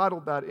probably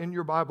entitled that in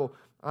your Bible.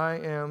 I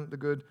am the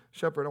good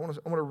shepherd. I want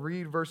to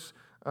read verse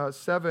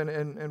 7,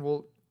 and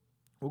we'll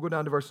go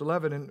down to verse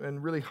 11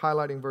 and really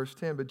highlighting verse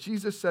 10. But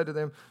Jesus said to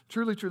them,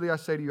 truly, truly, I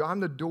say to you, I'm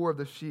the door of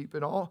the sheep,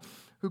 and all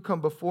who come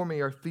before me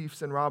are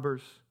thieves and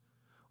robbers.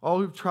 All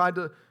who've tried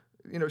to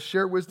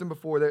share wisdom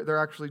before, they're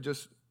actually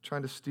just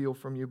trying to steal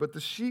from you. But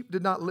the sheep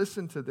did not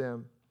listen to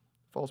them,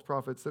 false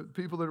prophets. The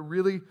people that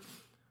really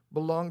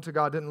belong to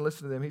God didn't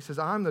listen to them. He says,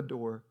 I'm the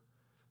door.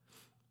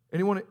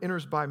 Anyone who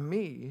enters by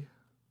me,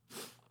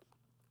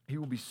 he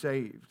will be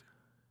saved.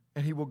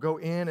 And he will go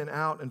in and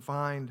out and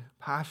find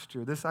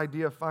pasture. This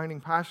idea of finding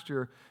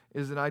pasture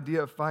is an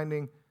idea of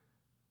finding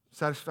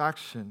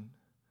satisfaction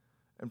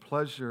and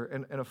pleasure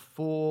and a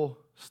full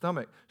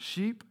stomach.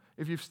 Sheep,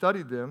 if you've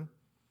studied them,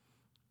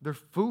 they're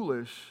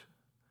foolish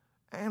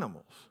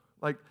animals.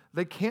 Like,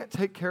 they can't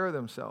take care of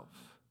themselves.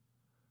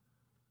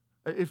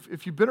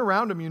 If you've been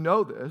around them, you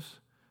know this.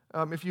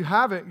 If you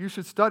haven't, you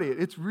should study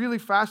it. It's really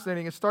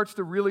fascinating. It starts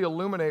to really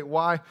illuminate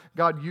why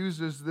God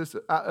uses this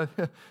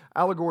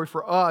allegory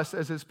for us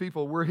as his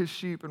people. We're his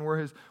sheep,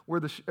 and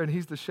and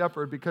he's the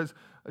shepherd, because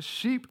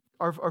sheep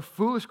are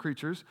foolish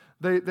creatures.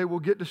 They will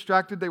get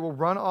distracted. They will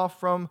run off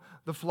from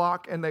the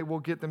flock, and they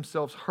will get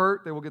themselves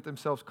hurt. They will get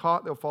themselves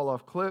caught. They'll fall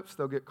off cliffs.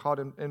 They'll get caught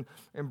in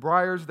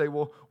briars. They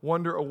will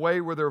wander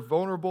away where they're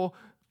vulnerable.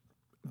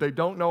 They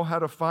don't know how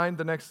to find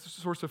the next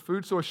source of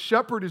food. So a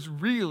shepherd is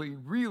really,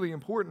 really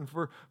important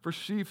for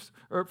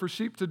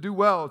sheep to do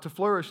well, to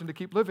flourish, and to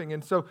keep living.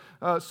 And so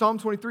Psalm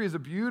 23 is a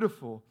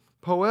beautiful,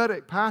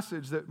 poetic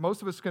passage that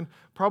most of us can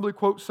probably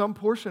quote some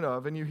portion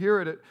of. And you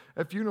hear it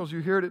at funerals.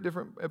 You hear it at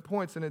different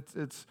points, and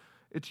it's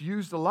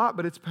used a lot.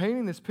 But it's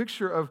painting this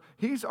picture of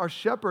he's our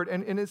shepherd.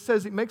 And it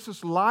says he makes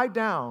us lie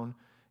down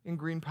in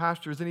green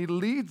pastures, and he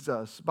leads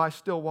us by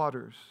still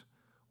waters.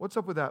 What's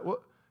up with that?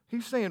 Well,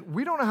 he's saying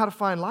we don't know how to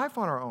find life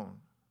on our own.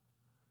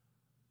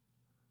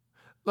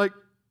 Like,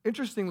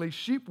 interestingly,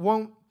 sheep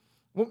won't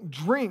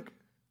drink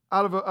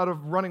out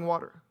of running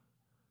water.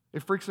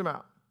 It freaks them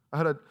out.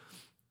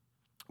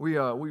 We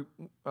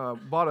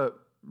bought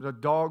a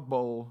dog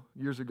bowl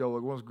years ago.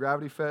 Like, one was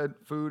gravity-fed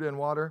food and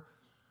water.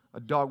 A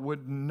dog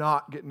would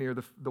not get near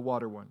the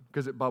water one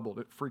because it bubbled.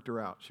 It freaked her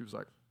out. She was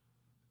like,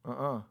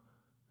 I'm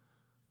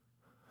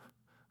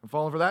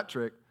falling for that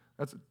trick.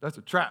 That's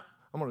a trap.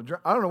 I'm going to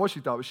drink. I don't know what she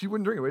thought, but she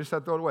wouldn't drink it. We just had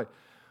to throw it away.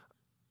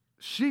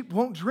 Sheep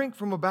won't drink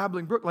from a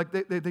babbling brook. Like,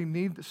 they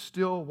need the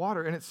still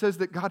water. And it says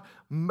that God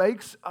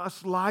makes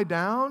us lie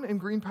down in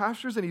green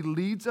pastures, and he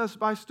leads us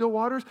by still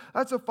waters.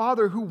 That's a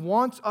father who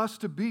wants us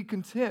to be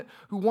content,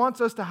 who wants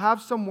us to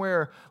have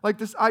somewhere. Like,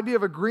 this idea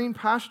of a green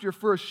pasture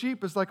for a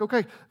sheep is like,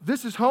 okay,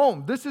 this is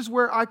home. This is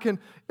where I could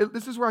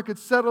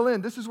settle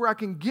in. This is where I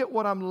can get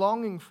what I'm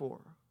longing for.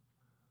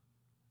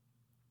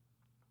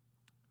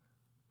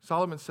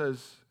 Solomon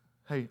says,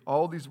 hey,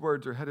 all these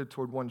words are headed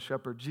toward one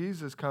shepherd.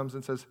 Jesus comes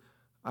and says,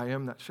 I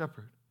am that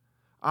shepherd.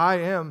 I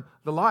am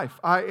the life.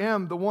 I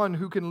am the one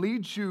who can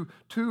lead you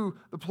to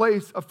the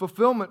place of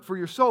fulfillment for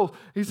your soul.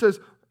 He says,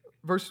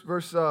 verse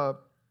 10,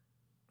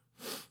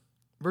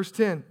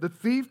 the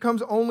thief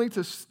comes only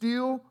to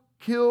steal,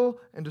 kill,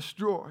 and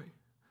destroy.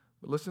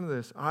 But listen to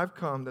this. I've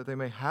come that they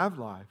may have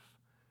life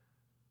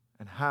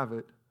and have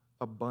it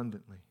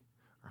abundantly,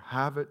 or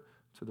have it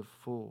to the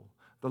full.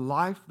 The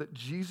life that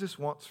Jesus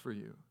wants for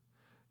you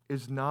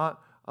is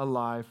not a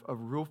life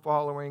of rule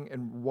following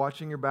and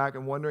watching your back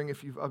and wondering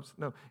if you've...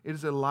 No, it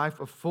is a life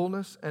of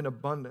fullness and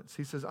abundance.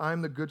 He says,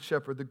 I'm the good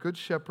shepherd. The good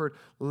shepherd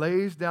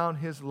lays down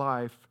his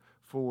life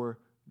for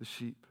the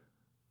sheep.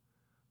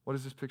 What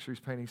is this picture he's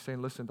painting? He's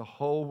saying, listen, the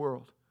whole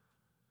world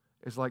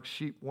is like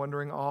sheep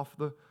wandering off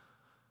the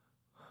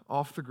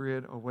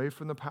grid, away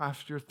from the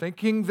pasture,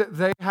 thinking that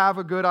they have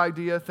a good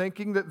idea,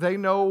 thinking that they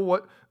know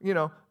what, they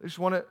just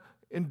want to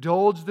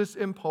indulge this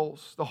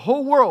impulse. The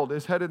whole world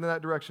is headed in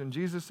that direction.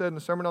 Jesus said in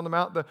the Sermon on the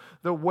Mount,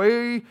 the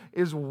way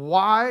is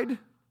wide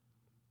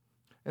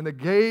and the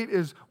gate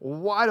is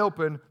wide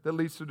open that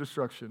leads to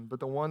destruction, but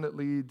the one that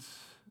leads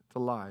to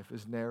life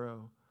is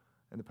narrow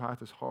and the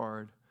path is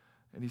hard.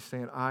 And he's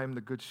saying, I'm the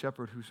good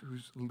shepherd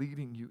who's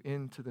leading you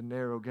into the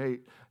narrow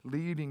gate,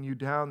 leading you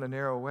down the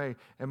narrow way.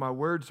 And my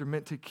words are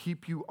meant to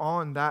keep you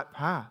on that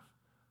path.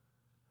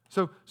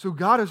 So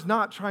God is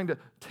not trying to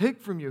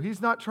take from you.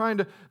 He's not trying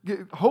to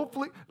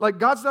hopefully, like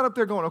God's not up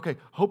there going, okay,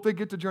 hope they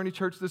get to Journey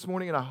Church this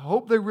morning, and I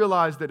hope they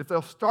realize that if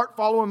they'll start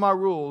following my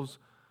rules,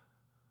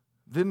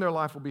 then their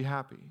life will be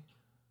happy.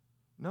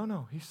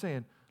 No. He's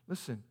saying,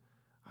 listen,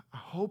 I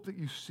hope that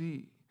you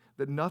see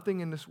that nothing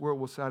in this world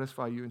will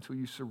satisfy you until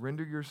you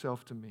surrender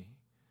yourself to me.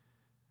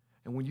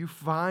 And when you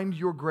find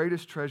your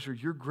greatest treasure,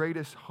 your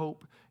greatest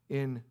hope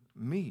in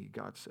me,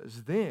 God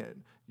says,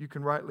 then you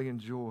can rightly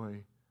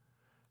enjoy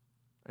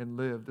and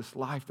live this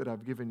life that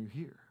I've given you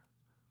here.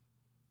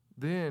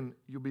 Then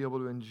you'll be able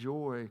to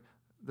enjoy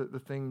the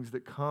things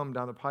that come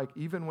down the pike.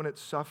 Even when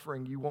it's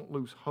suffering, you won't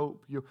lose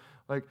hope.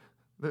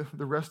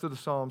 The rest of the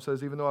psalm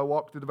says, even though I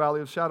walk through the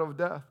valley of the shadow of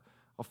death,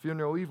 I'll fear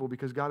no evil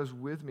because God is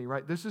with me,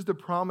 right? This is the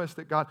promise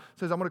that God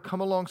says, I'm going to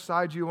come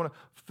alongside you. I want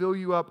to fill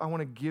you up. I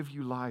want to give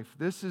you life.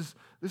 This is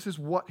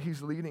what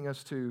he's leading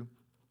us to.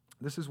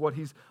 This is what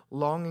he's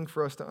longing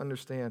for us to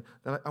understand,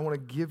 that I want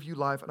to give you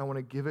life and I want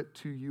to give it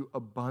to you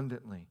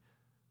abundantly.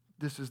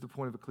 This is the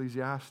point of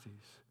Ecclesiastes.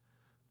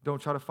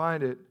 Don't try to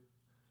find it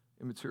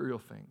in material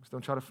things.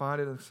 Don't try to find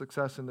it in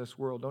success in this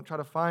world. Don't try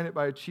to find it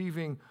by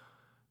achieving,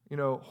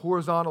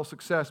 horizontal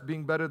success,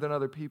 being better than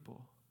other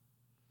people.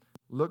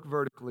 Look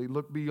vertically,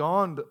 look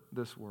beyond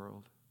this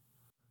world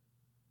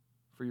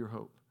for your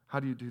hope. How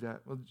do you do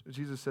that? Well,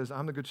 Jesus says,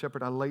 I'm the good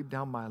shepherd. I laid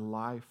down my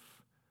life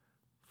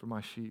for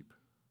my sheep.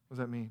 What does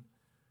that mean?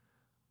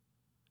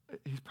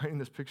 He's painting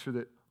this picture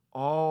that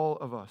all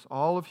of us,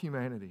 all of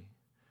humanity,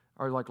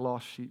 are like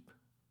lost sheep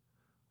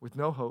with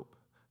no hope.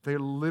 They're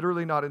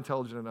literally not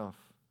intelligent enough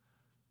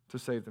to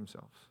save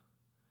themselves.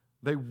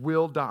 They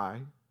will die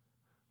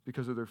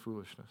because of their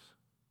foolishness.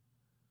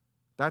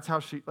 That's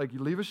how sheep, you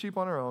leave a sheep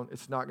on her own,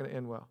 it's not going to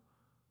end well.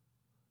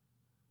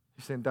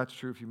 He's saying that's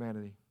true of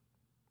humanity.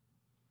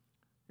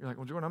 You're like,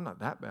 well, Jordan, I'm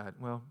not that bad.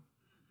 Well,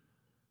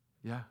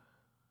 yeah,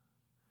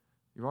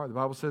 you are. The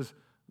Bible says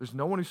there's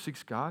no one who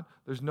seeks God.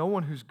 There's no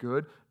one who's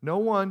good. No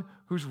one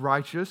who's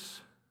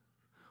righteous.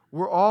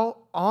 We're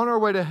all on our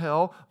way to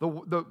hell.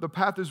 The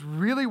path is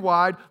really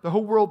wide. The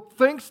whole world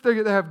thinks they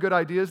have good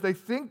ideas. They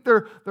think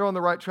they're on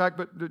the right track,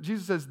 but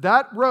Jesus says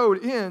that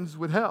road ends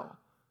with hell.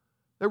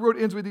 That road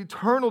ends with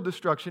eternal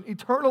destruction,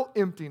 eternal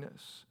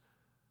emptiness.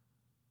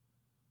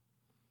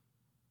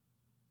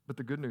 But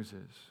the good news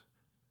is,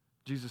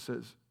 Jesus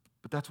says,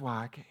 but that's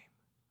why I came.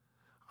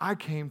 I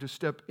came to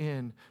step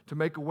in, to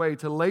make a way,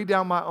 to lay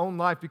down my own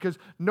life, because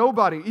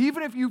nobody,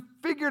 even if you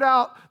figured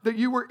out that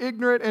you were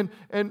ignorant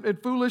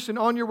and foolish and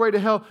on your way to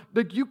hell,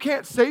 you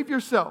can't save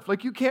yourself.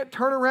 You can't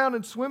turn around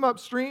and swim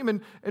upstream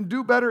and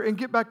do better and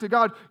get back to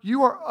God.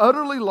 You are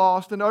utterly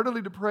lost and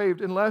utterly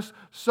depraved unless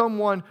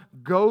someone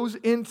goes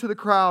into the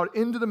crowd,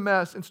 into the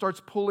mess, and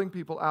starts pulling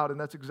people out. And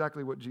that's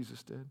exactly what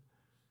Jesus did.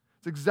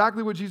 It's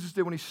exactly what Jesus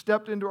did when he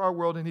stepped into our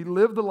world and he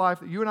lived the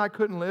life that you and I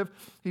couldn't live.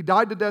 He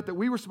died the death that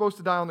we were supposed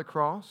to die on the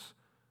cross.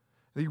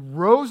 And he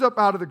rose up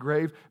out of the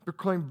grave,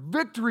 proclaimed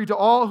victory to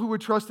all who would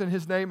trust in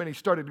his name, and he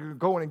started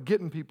going and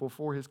getting people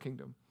for his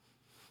kingdom.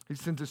 He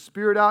sends his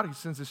Spirit out. He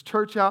sends his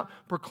church out,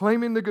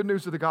 proclaiming the good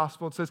news of the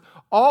gospel. It says,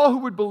 all who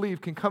would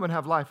believe can come and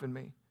have life in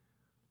me.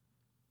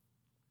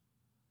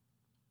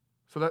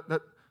 So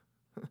that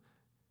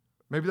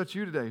maybe that's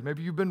you today.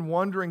 Maybe you've been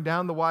wandering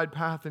down the wide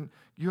path and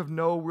you have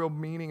no real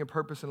meaning and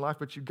purpose in life,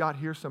 but you got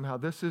here somehow.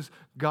 This is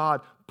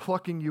God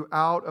plucking you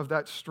out of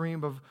that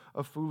stream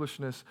of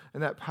foolishness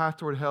and that path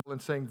toward hell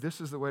and saying,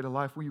 this is the way to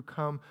life. Will you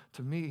come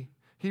to me?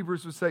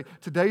 Hebrews would say,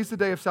 today's the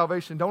day of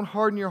salvation. Don't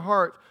harden your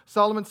heart.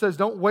 Solomon says,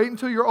 don't wait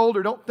until you're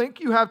older. Don't think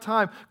you have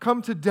time.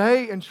 Come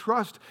today and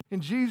trust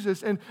in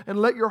Jesus and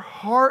let your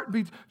heart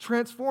be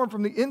transformed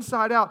from the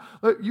inside out.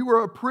 You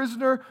were a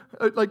prisoner,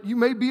 you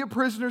may be a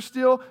prisoner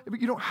still, but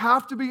you don't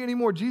have to be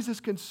anymore. Jesus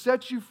can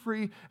set you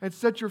free and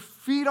set your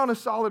feet on a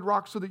solid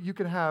rock so that you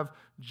can have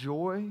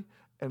joy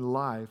and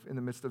life in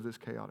the midst of this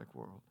chaotic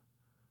world.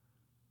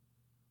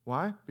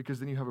 Why?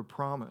 Because then you have a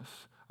promise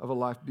of a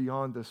life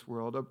beyond this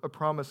world, a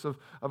promise of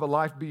a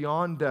life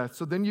beyond death.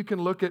 So then you can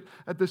look at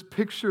this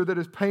picture that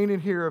is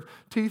painted here of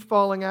teeth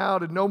falling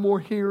out and no more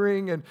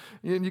hearing and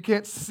you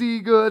can't see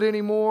good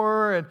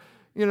anymore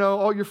and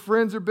all your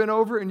friends are bent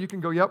over and you can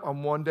go, yep,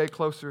 I'm one day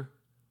closer.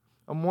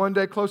 I'm one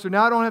day closer.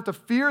 Now I don't have to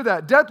fear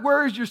that. Death,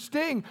 where is your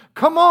sting?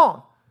 Come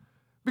on.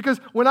 Because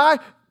when I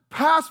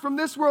pass from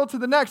this world to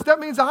the next. That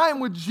means I am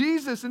with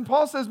Jesus. And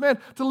Paul says, man,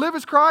 to live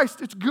is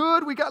Christ. It's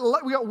good. We got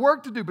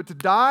work to do. But to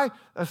die,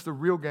 that's the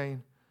real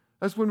gain.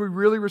 That's when we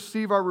really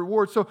receive our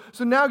reward. So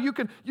now you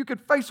can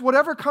face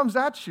whatever comes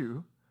at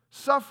you,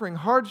 suffering,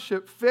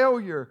 hardship,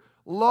 failure,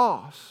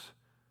 loss,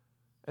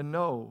 and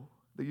know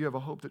that you have a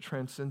hope that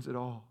transcends it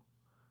all.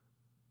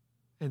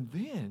 And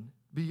then,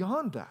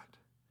 beyond that,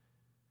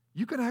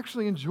 you can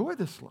actually enjoy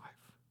this life.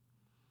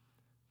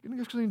 You can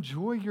actually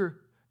enjoy your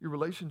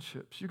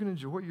relationships. You can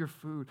enjoy your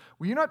food.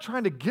 When you're not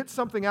trying to get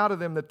something out of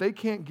them that they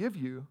can't give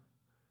you,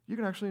 you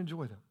can actually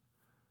enjoy them.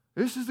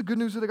 This is the good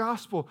news of the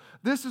gospel.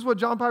 This is what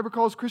John Piper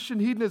calls Christian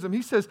hedonism.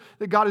 He says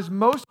that God is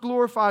most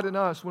glorified in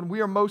us when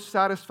we are most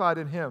satisfied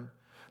in Him.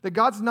 That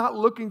God's not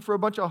looking for a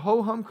bunch of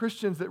ho-hum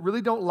Christians that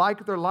really don't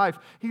like their life.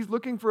 He's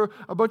looking for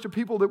a bunch of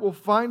people that will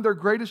find their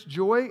greatest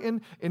joy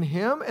in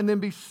Him and then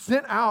be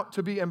sent out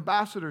to be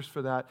ambassadors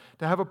for that,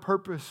 to have a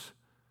purpose,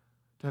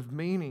 to have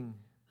meaning,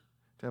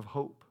 to have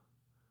hope.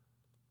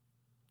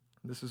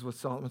 And this is what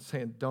Solomon's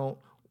saying. Don't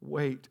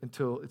wait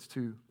until it's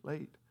too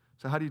late.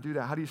 So how do you do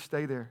that? How do you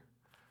stay there?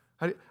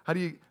 How do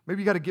you,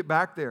 maybe you got to get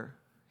back there.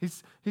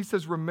 He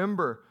says,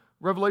 remember.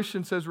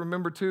 Revelation says,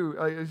 remember too.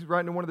 He's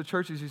writing to one of the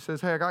churches. He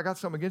says, hey, I got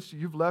something against you.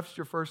 You've left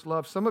your first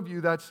love. Some of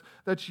you, that's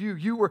you.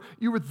 You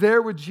were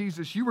there with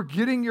Jesus. You were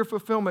getting your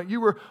fulfillment.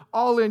 You were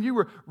all in. You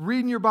were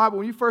reading your Bible.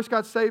 When you first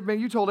got saved, man,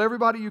 you told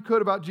everybody you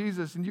could about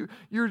Jesus. And you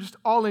were just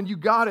all in. You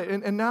got it.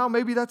 And now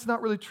maybe that's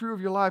not really true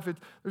of your life.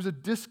 There's a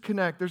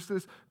disconnect. There's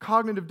this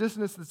cognitive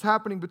dissonance that's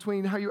happening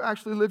between how you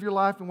actually live your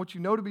life and what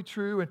you know to be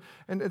true.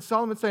 And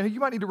Solomon's saying, hey, you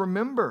might need to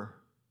remember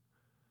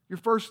your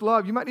first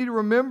love. You might need to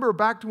remember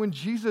back to when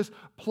Jesus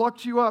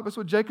plucked you up. That's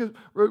what Jacob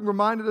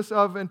reminded us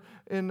of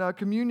in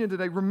communion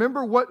today.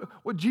 Remember what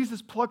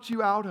Jesus plucked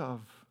you out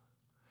of.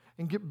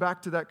 And get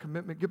back to that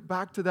commitment. Get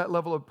back to that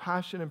level of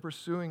passion in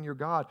pursuing your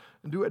God.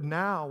 And do it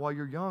now while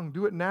you're young.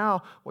 Do it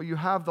now while you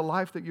have the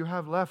life that you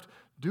have left.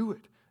 Do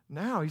it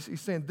now.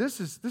 He's saying this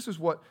is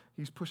what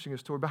he's pushing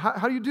us toward. But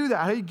how do you do that?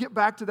 How do you get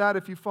back to that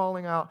if you're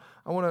falling out?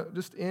 I want to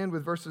just end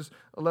with verses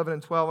 11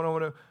 and 12. And I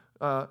want to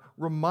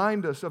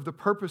remind us of the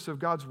purpose of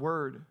God's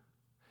Word.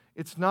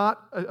 It's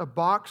not a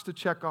box to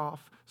check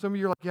off. Some of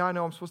you are like, yeah, I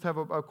know I'm supposed to have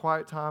a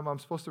quiet time. I'm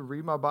supposed to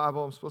read my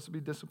Bible. I'm supposed to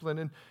be disciplined.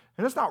 And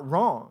that's not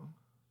wrong.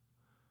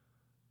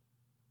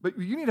 But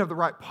you need to have the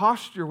right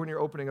posture when you're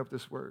opening up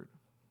this Word.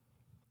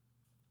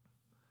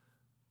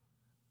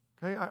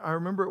 Okay, I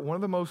remember one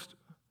of the most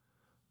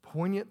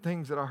poignant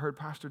things that I heard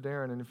Pastor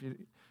Darren, and if you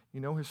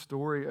know his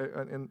story,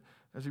 and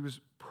as he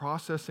was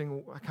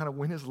processing kind of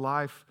when his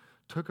life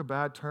took a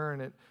bad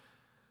turn,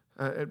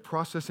 at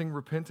processing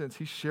repentance,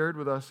 he shared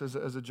with us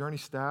as a Journey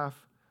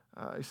staff.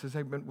 He says,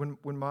 hey, when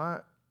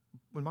my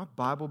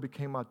Bible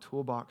became my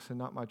toolbox and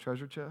not my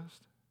treasure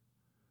chest,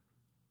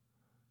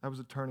 that was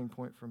a turning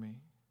point for me.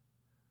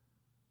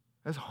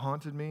 That's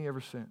haunted me ever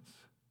since.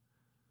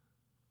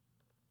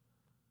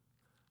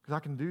 Because I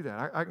can do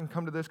that. I can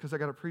come to this because I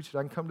got to preach it.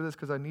 I can come to this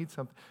because I need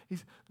something.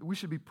 We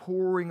should be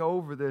poring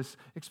over this,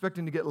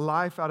 expecting to get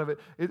life out of it.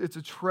 It's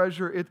a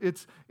treasure.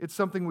 It's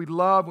something we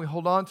love, we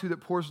hold on to,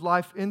 that pours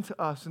life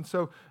into us. And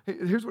so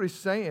here's what he's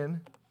saying.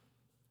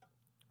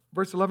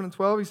 Verse 11 and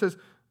 12, he says,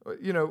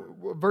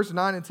 verse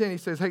 9 and 10, he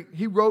says, hey,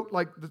 he wrote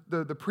like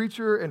the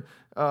preacher, and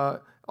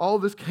all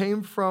of this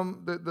came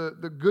from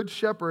the good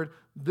shepherd.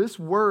 This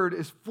word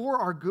is for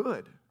our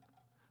good.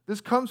 This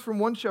comes from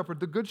one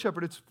shepherd, the good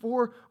shepherd. It's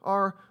for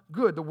our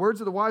good. The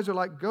words of the wise are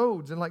like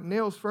goads and like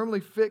nails firmly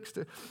fixed,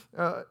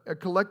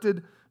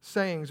 collected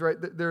sayings, right?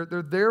 They're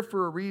there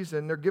for a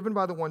reason. They're given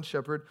by the one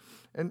shepherd.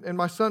 And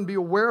my son, be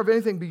aware of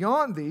anything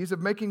beyond these, of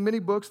making many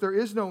books. There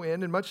is no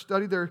end, and much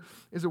study there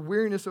is a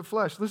weariness of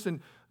flesh.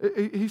 Listen,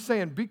 he's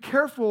saying, be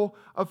careful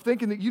of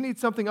thinking that you need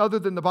something other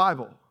than the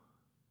Bible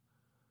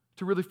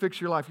to really fix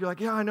your life. You're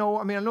like, yeah, I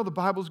know the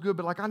Bible's good,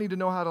 but I need to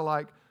know how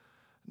to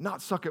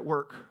not suck at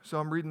work, so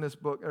I'm reading this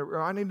book.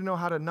 Or I need to know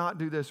how to not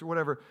do this or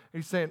whatever.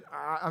 And he's saying,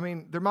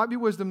 there might be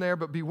wisdom there,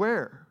 but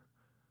beware.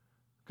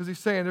 Because he's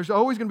saying there's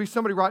always going to be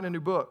somebody writing a new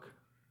book.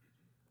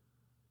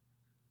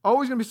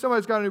 Always going to be somebody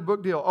that's got a new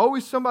book deal.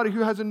 Always somebody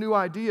who has a new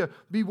idea.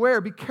 Beware,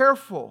 be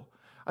careful.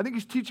 I think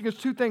he's teaching us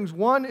two things.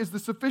 One is the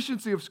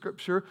sufficiency of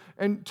Scripture,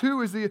 and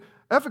two is the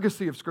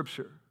efficacy of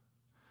Scripture.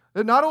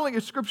 That not only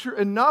is Scripture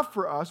enough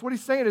for us, what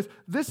he's saying is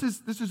this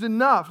is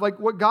enough. Like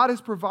what God has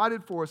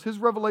provided for us, His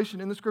revelation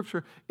in the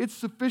Scripture, it's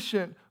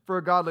sufficient for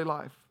a godly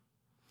life.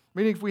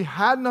 Meaning if we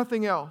had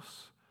nothing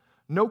else,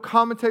 no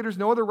commentators,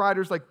 no other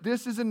writers,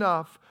 this is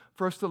enough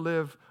for us to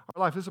live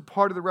our life. This is a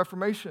part of the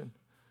Reformation.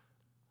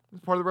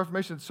 It's part of the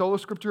Reformation. Sola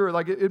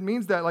Scriptura, it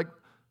means that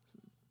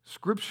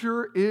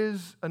Scripture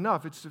is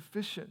enough. It's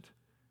sufficient.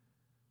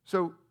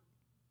 So,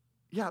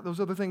 yeah, those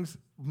other things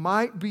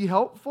might be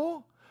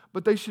helpful,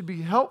 but they should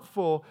be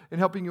helpful in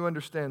helping you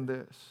understand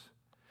this.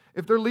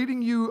 If they're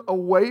leading you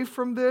away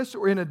from this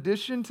or in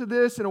addition to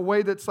this in a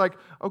way that's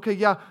okay,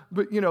 yeah,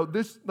 but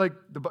this, you're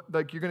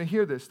going to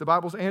hear this. The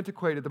Bible's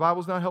antiquated. The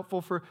Bible's not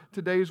helpful for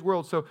today's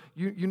world. So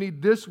you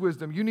need this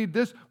wisdom. You need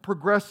this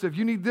progressive.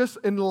 You need this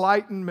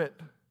enlightenment.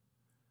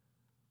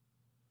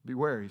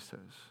 beware, he says.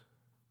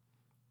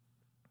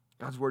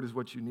 God's word is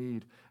what you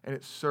need, and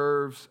it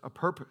serves a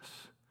purpose.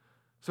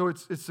 So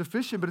it's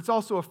sufficient, but it's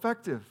also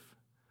effective.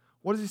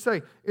 What does he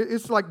say?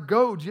 It's like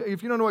goads.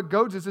 If you don't know what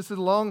goads is, this is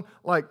long,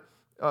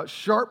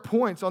 sharp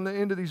points on the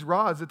end of these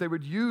rods that they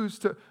would use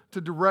to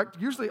direct,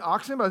 usually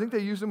oxen, but I think they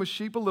used them with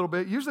sheep a little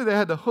bit. Usually they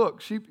had the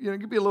hook. Sheep, you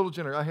could be a little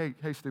generous.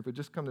 Hey, stupid,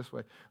 just come this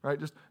way, right?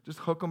 Just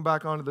hook them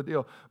back onto the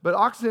deal. But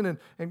oxen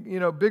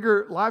and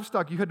bigger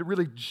livestock, you had to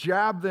really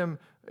jab them.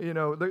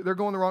 They're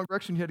going the wrong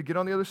direction. You had to get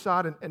on the other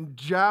side and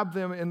jab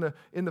them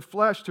in the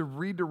flesh to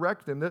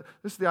redirect them. This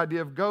is the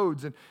idea of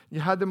goads. And you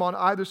had them on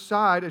either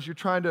side as you're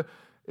trying to,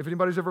 if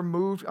anybody's ever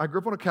moved, I grew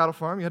up on a cattle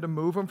farm. You had to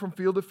move them from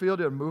field to field.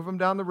 You had to move them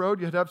down the road.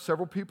 You had to have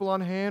several people on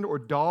hand or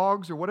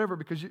dogs or whatever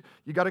because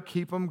you got to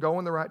keep them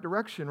going the right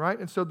direction, right?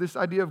 And so this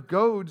idea of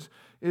goads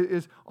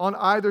is on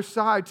either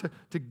side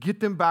to get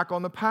them back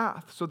on the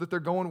path so that they're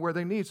going where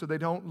they need, so they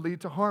don't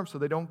lead to harm, so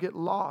they don't get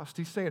lost.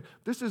 He's saying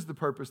this is the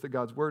purpose that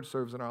God's word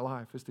serves in our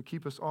life, is to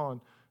keep us on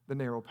the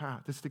narrow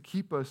path. It's to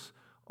keep us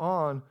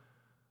on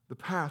the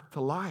path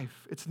to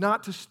life. It's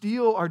not to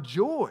steal our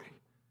joy.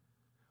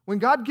 When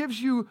God gives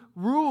you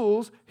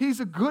rules, he's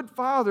a good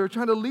father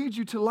trying to lead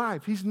you to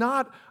life. He's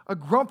not a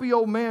grumpy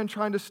old man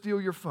trying to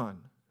steal your fun.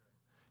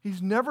 He's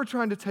never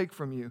trying to take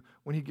from you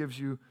when he gives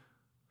you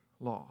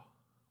law,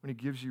 when he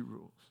gives you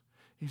rules.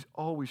 He's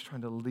always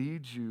trying to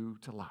lead you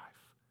to life.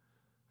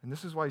 And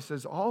this is why he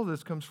says all of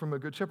this comes from a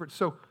good shepherd.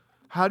 So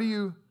how do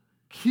you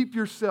keep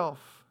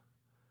yourself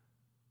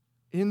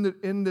in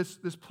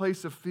this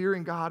place of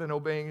fearing God and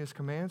obeying his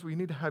commands? Well, you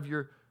need to have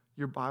your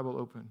Bible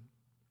open.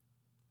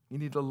 You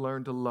need to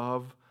learn to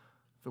love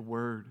the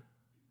word.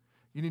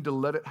 You need to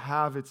let it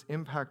have its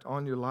impact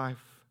on your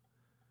life.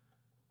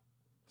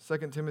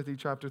 2 Timothy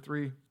chapter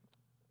 3,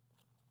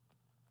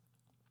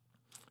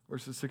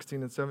 verses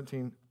 16 and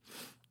 17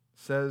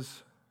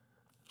 says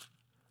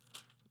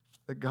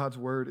that God's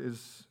word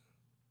is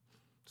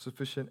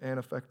sufficient and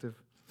effective.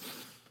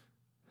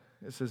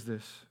 It says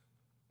this: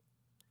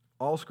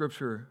 all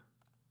scripture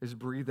is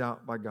breathed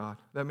out by God.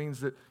 That means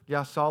that,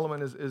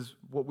 Solomon is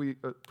what we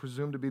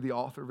presume to be the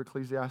author of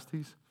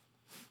Ecclesiastes,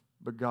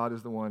 but God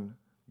is the one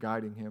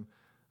guiding him,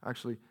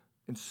 actually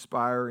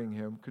inspiring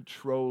him,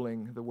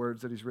 controlling the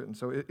words that he's written.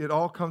 So it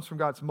all comes from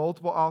God. It's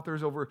multiple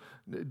authors over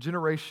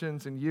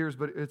generations and years,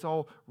 but it's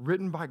all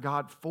written by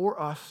God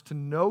for us to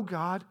know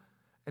God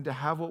and to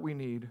have what we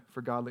need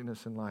for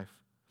godliness in life.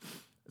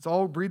 It's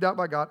all breathed out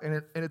by God,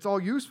 and it's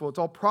all useful. It's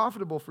all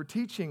profitable for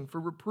teaching, for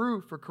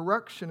reproof, for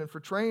correction, and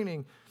for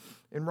training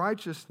in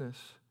righteousness,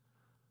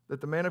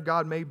 that the man of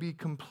God may be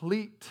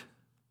complete,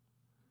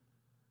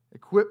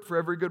 equipped for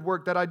every good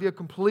work. That idea of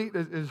complete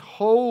is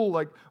whole,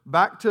 like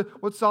back to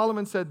what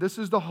Solomon said. This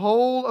is the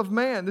whole of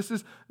man. This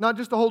is not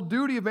just the whole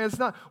duty of man. It's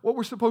not what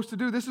we're supposed to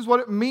do. This is what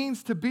it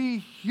means to be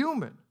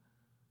human.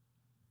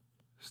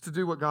 It's to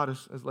do what God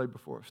has laid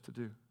before us to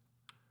do.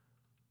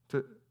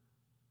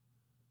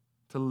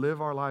 To live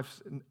our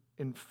lives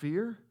in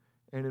fear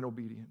and in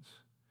obedience.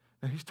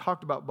 Now, he's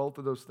talked about both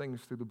of those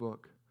things through the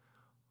book.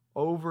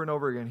 Over and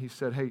over again, he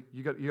said, hey,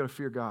 you got to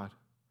fear God.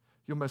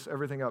 You'll mess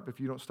everything up if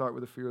you don't start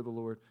with the fear of the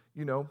Lord.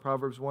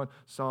 Proverbs 1,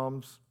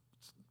 Psalms,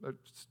 a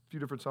few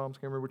different Psalms,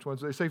 can't remember which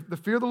ones. They say the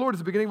fear of the Lord is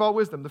the beginning of all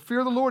wisdom. The fear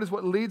of the Lord is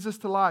what leads us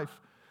to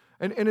life.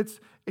 And it's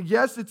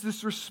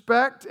this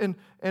respect and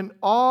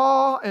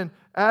awe and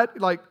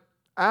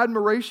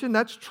admiration.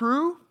 That's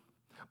true.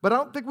 But I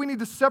don't think we need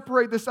to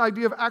separate this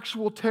idea of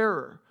actual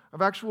terror,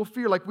 of actual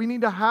fear. Like, we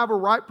need to have a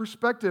right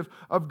perspective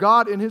of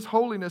God and his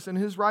holiness and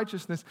his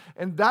righteousness.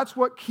 And that's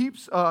what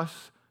keeps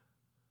us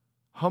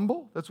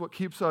humble. That's what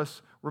keeps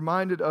us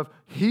reminded of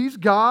he's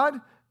God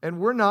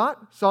and we're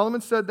not. Solomon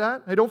said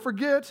that. Hey, don't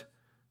forget,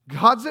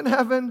 God's in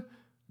heaven.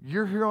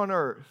 You're here on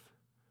earth.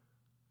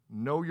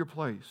 Know your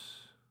place.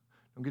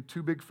 Don't get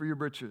too big for your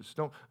britches.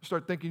 Don't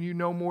start thinking you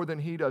know more than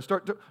he does.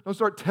 Don't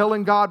start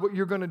telling God what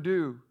you're going to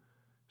do.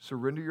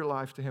 Surrender your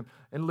life to him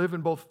and live in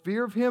both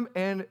fear of him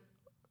and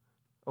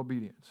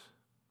obedience.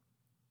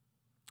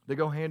 They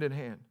go hand in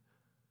hand.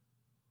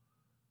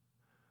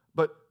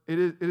 But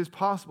it is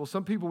possible.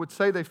 Some people would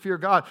say they fear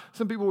God.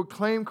 Some people would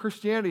claim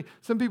Christianity.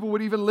 Some people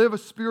would even live a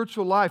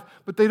spiritual life,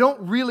 but they don't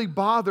really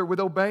bother with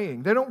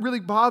obeying. They don't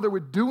really bother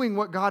with doing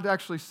what God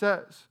actually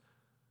says.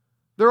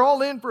 They're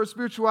all in for a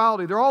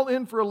spirituality. They're all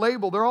in for a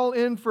label. They're all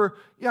in for,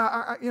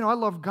 I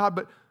love God,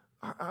 but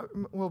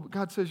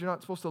God says you're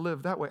not supposed to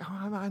live that way.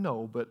 I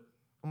know, but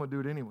I'm going to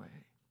do it anyway.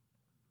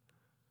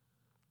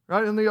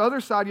 Right? On the other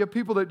side, you have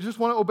people that just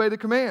want to obey the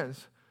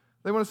commands.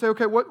 They want to say,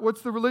 okay,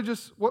 what's the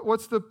religious,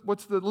 what's the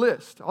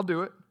list? I'll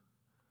do it.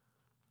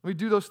 Let me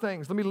do those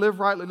things. Let me live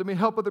rightly. Let me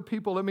help other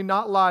people. Let me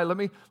not lie. Let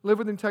me live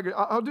with integrity.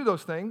 I'll do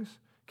those things.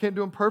 Can't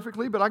do them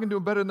perfectly, but I can do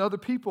them better than other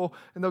people,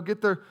 and they'll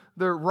get their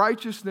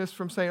righteousness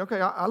from saying,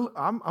 okay,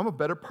 I'm a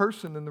better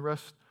person than the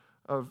rest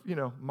of,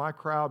 my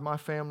crowd, my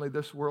family,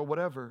 this world,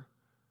 whatever.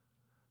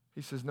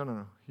 He says,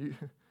 no.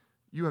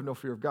 You have no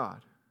fear of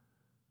God.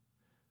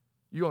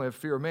 You only have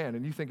fear of man.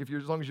 And you think as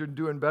long as you're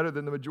doing better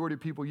than the majority of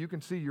people you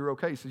can see, you're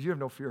okay. He says, you have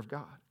no fear of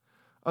God.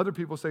 Other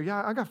people say,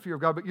 yeah, I got fear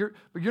of God, but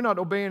you're not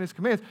obeying his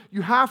commands.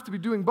 You have to be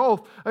doing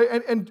both.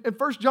 And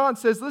 1 John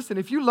says, listen,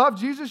 if you love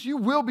Jesus, you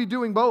will be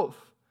doing both.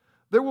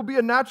 There will be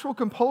a natural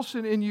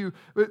compulsion in you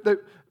that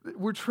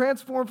we're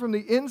transformed from the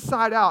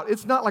inside out.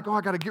 It's not like,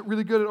 I got to get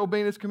really good at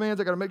obeying his commands.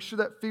 I got to make sure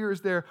that fear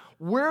is there.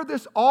 Where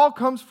this all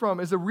comes from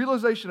is a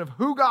realization of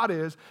who God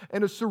is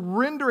and a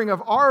surrendering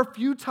of our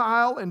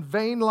futile and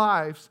vain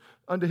lives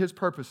unto his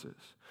purposes.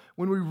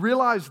 When we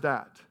realize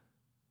that,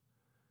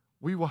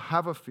 we will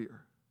have a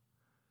fear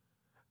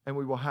and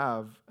we will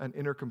have an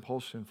inner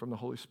compulsion from the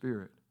Holy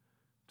Spirit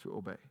to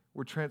obey.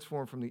 We're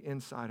transformed from the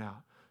inside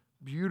out.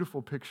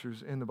 Beautiful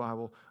pictures in the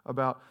Bible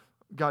about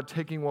God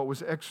taking what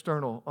was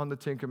external on the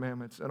Ten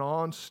Commandments and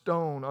on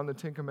stone on the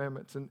Ten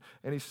Commandments. And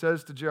he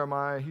says to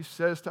Jeremiah, he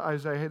says to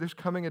Isaiah, hey, there's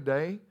coming a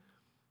day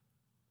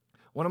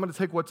when I'm going to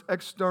take what's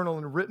external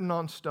and written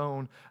on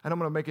stone and I'm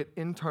going to make it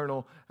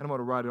internal and I'm going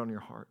to write it on your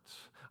hearts.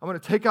 I'm going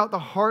to take out the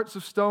hearts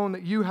of stone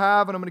that you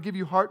have and I'm going to give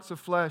you hearts of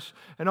flesh.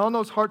 And on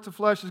those hearts of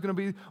flesh is going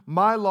to be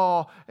my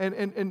law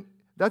and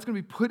that's going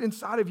to be put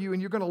inside of you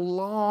and you're going to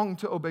long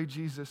to obey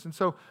Jesus. And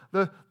so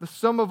the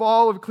sum of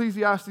all of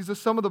Ecclesiastes, the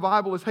sum of the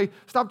Bible is, hey,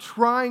 stop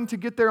trying to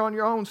get there on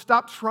your own.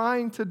 Stop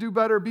trying to do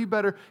better, be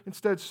better.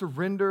 Instead,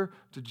 surrender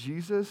to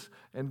Jesus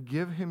and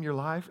give him your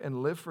life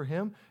and live for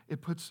him.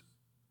 It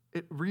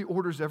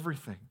reorders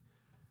everything.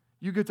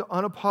 You get to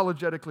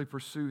unapologetically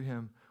pursue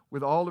him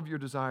with all of your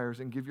desires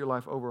and give your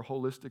life over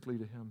holistically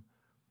to him.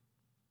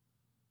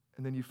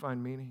 And then you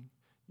find meaning,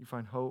 you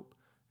find hope,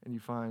 and you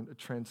find a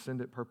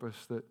transcendent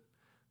purpose that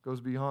goes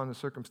beyond the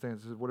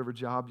circumstances of whatever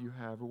job you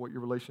have or what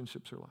your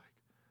relationships are like.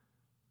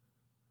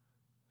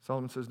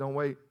 Solomon says, don't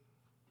wait.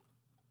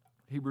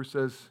 Hebrews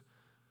says,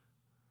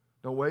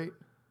 don't wait.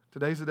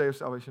 Today's the day of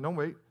salvation. Don't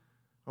wait.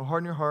 Don't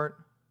harden your heart.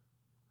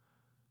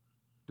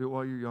 Do it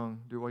while you're young.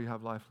 Do it while you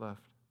have life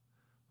left.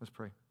 Let's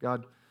pray.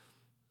 God,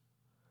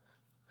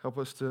 help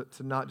us to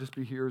not just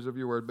be hearers of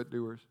your word, but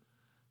doers.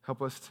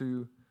 Help us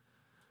to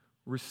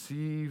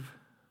receive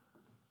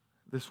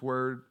this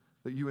word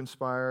that you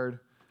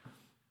inspired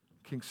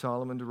King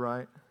Solomon to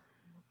write.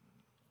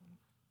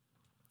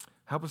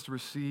 Help us to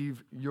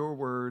receive your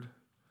word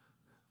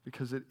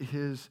because it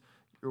is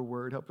your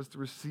word. Help us to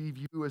receive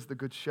you as the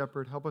good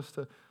shepherd. Help us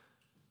to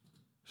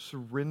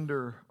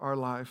surrender our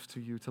lives to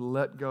you, to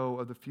let go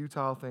of the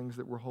futile things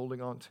that we're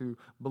holding on to,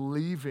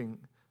 believing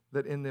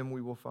that in them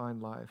we will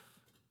find life.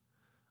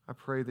 I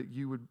pray that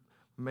you would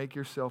make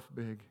yourself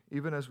big,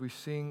 even as we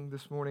sing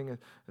this morning,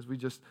 as we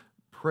just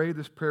pray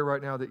this prayer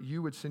right now, that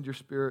you would send your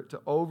Spirit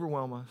to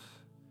overwhelm us.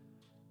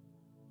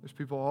 There's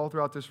people all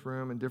throughout this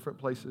room in different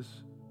places.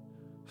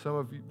 Some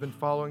have been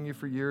following you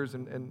for years,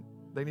 and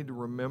they need to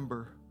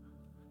remember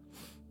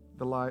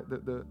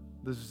the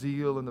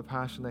zeal and the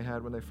passion they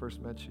had when they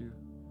first met you.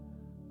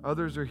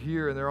 Others are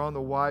here, and they're on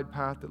the wide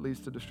path that leads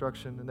to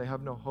destruction, and they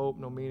have no hope,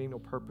 no meaning, no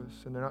purpose,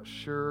 and they're not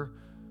sure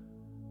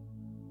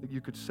that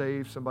you could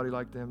save somebody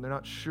like them. They're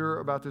not sure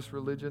about this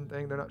religion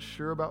thing. They're not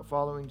sure about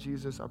following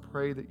Jesus. I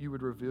pray that you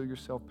would reveal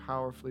yourself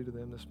powerfully to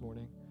them this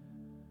morning,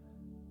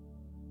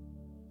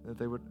 that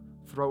they would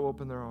throw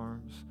open their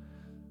arms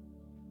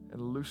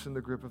and loosen the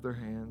grip of their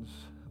hands,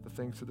 the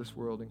things of this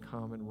world, and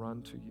come and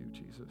run to you,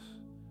 Jesus.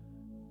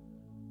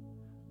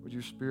 Would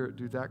your Spirit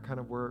do that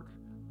kind of work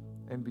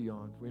and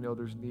beyond? We know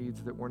there's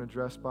needs that weren't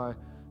addressed by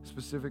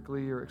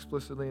specifically or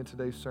explicitly in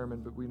today's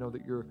sermon, but we know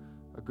that you're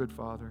a good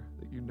Father,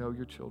 that you know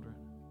your children.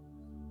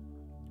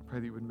 I pray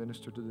that you would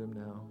minister to them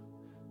now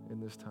in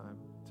this time.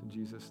 It's in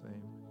Jesus'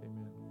 name,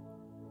 amen.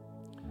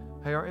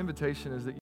 Hey, our invitation is that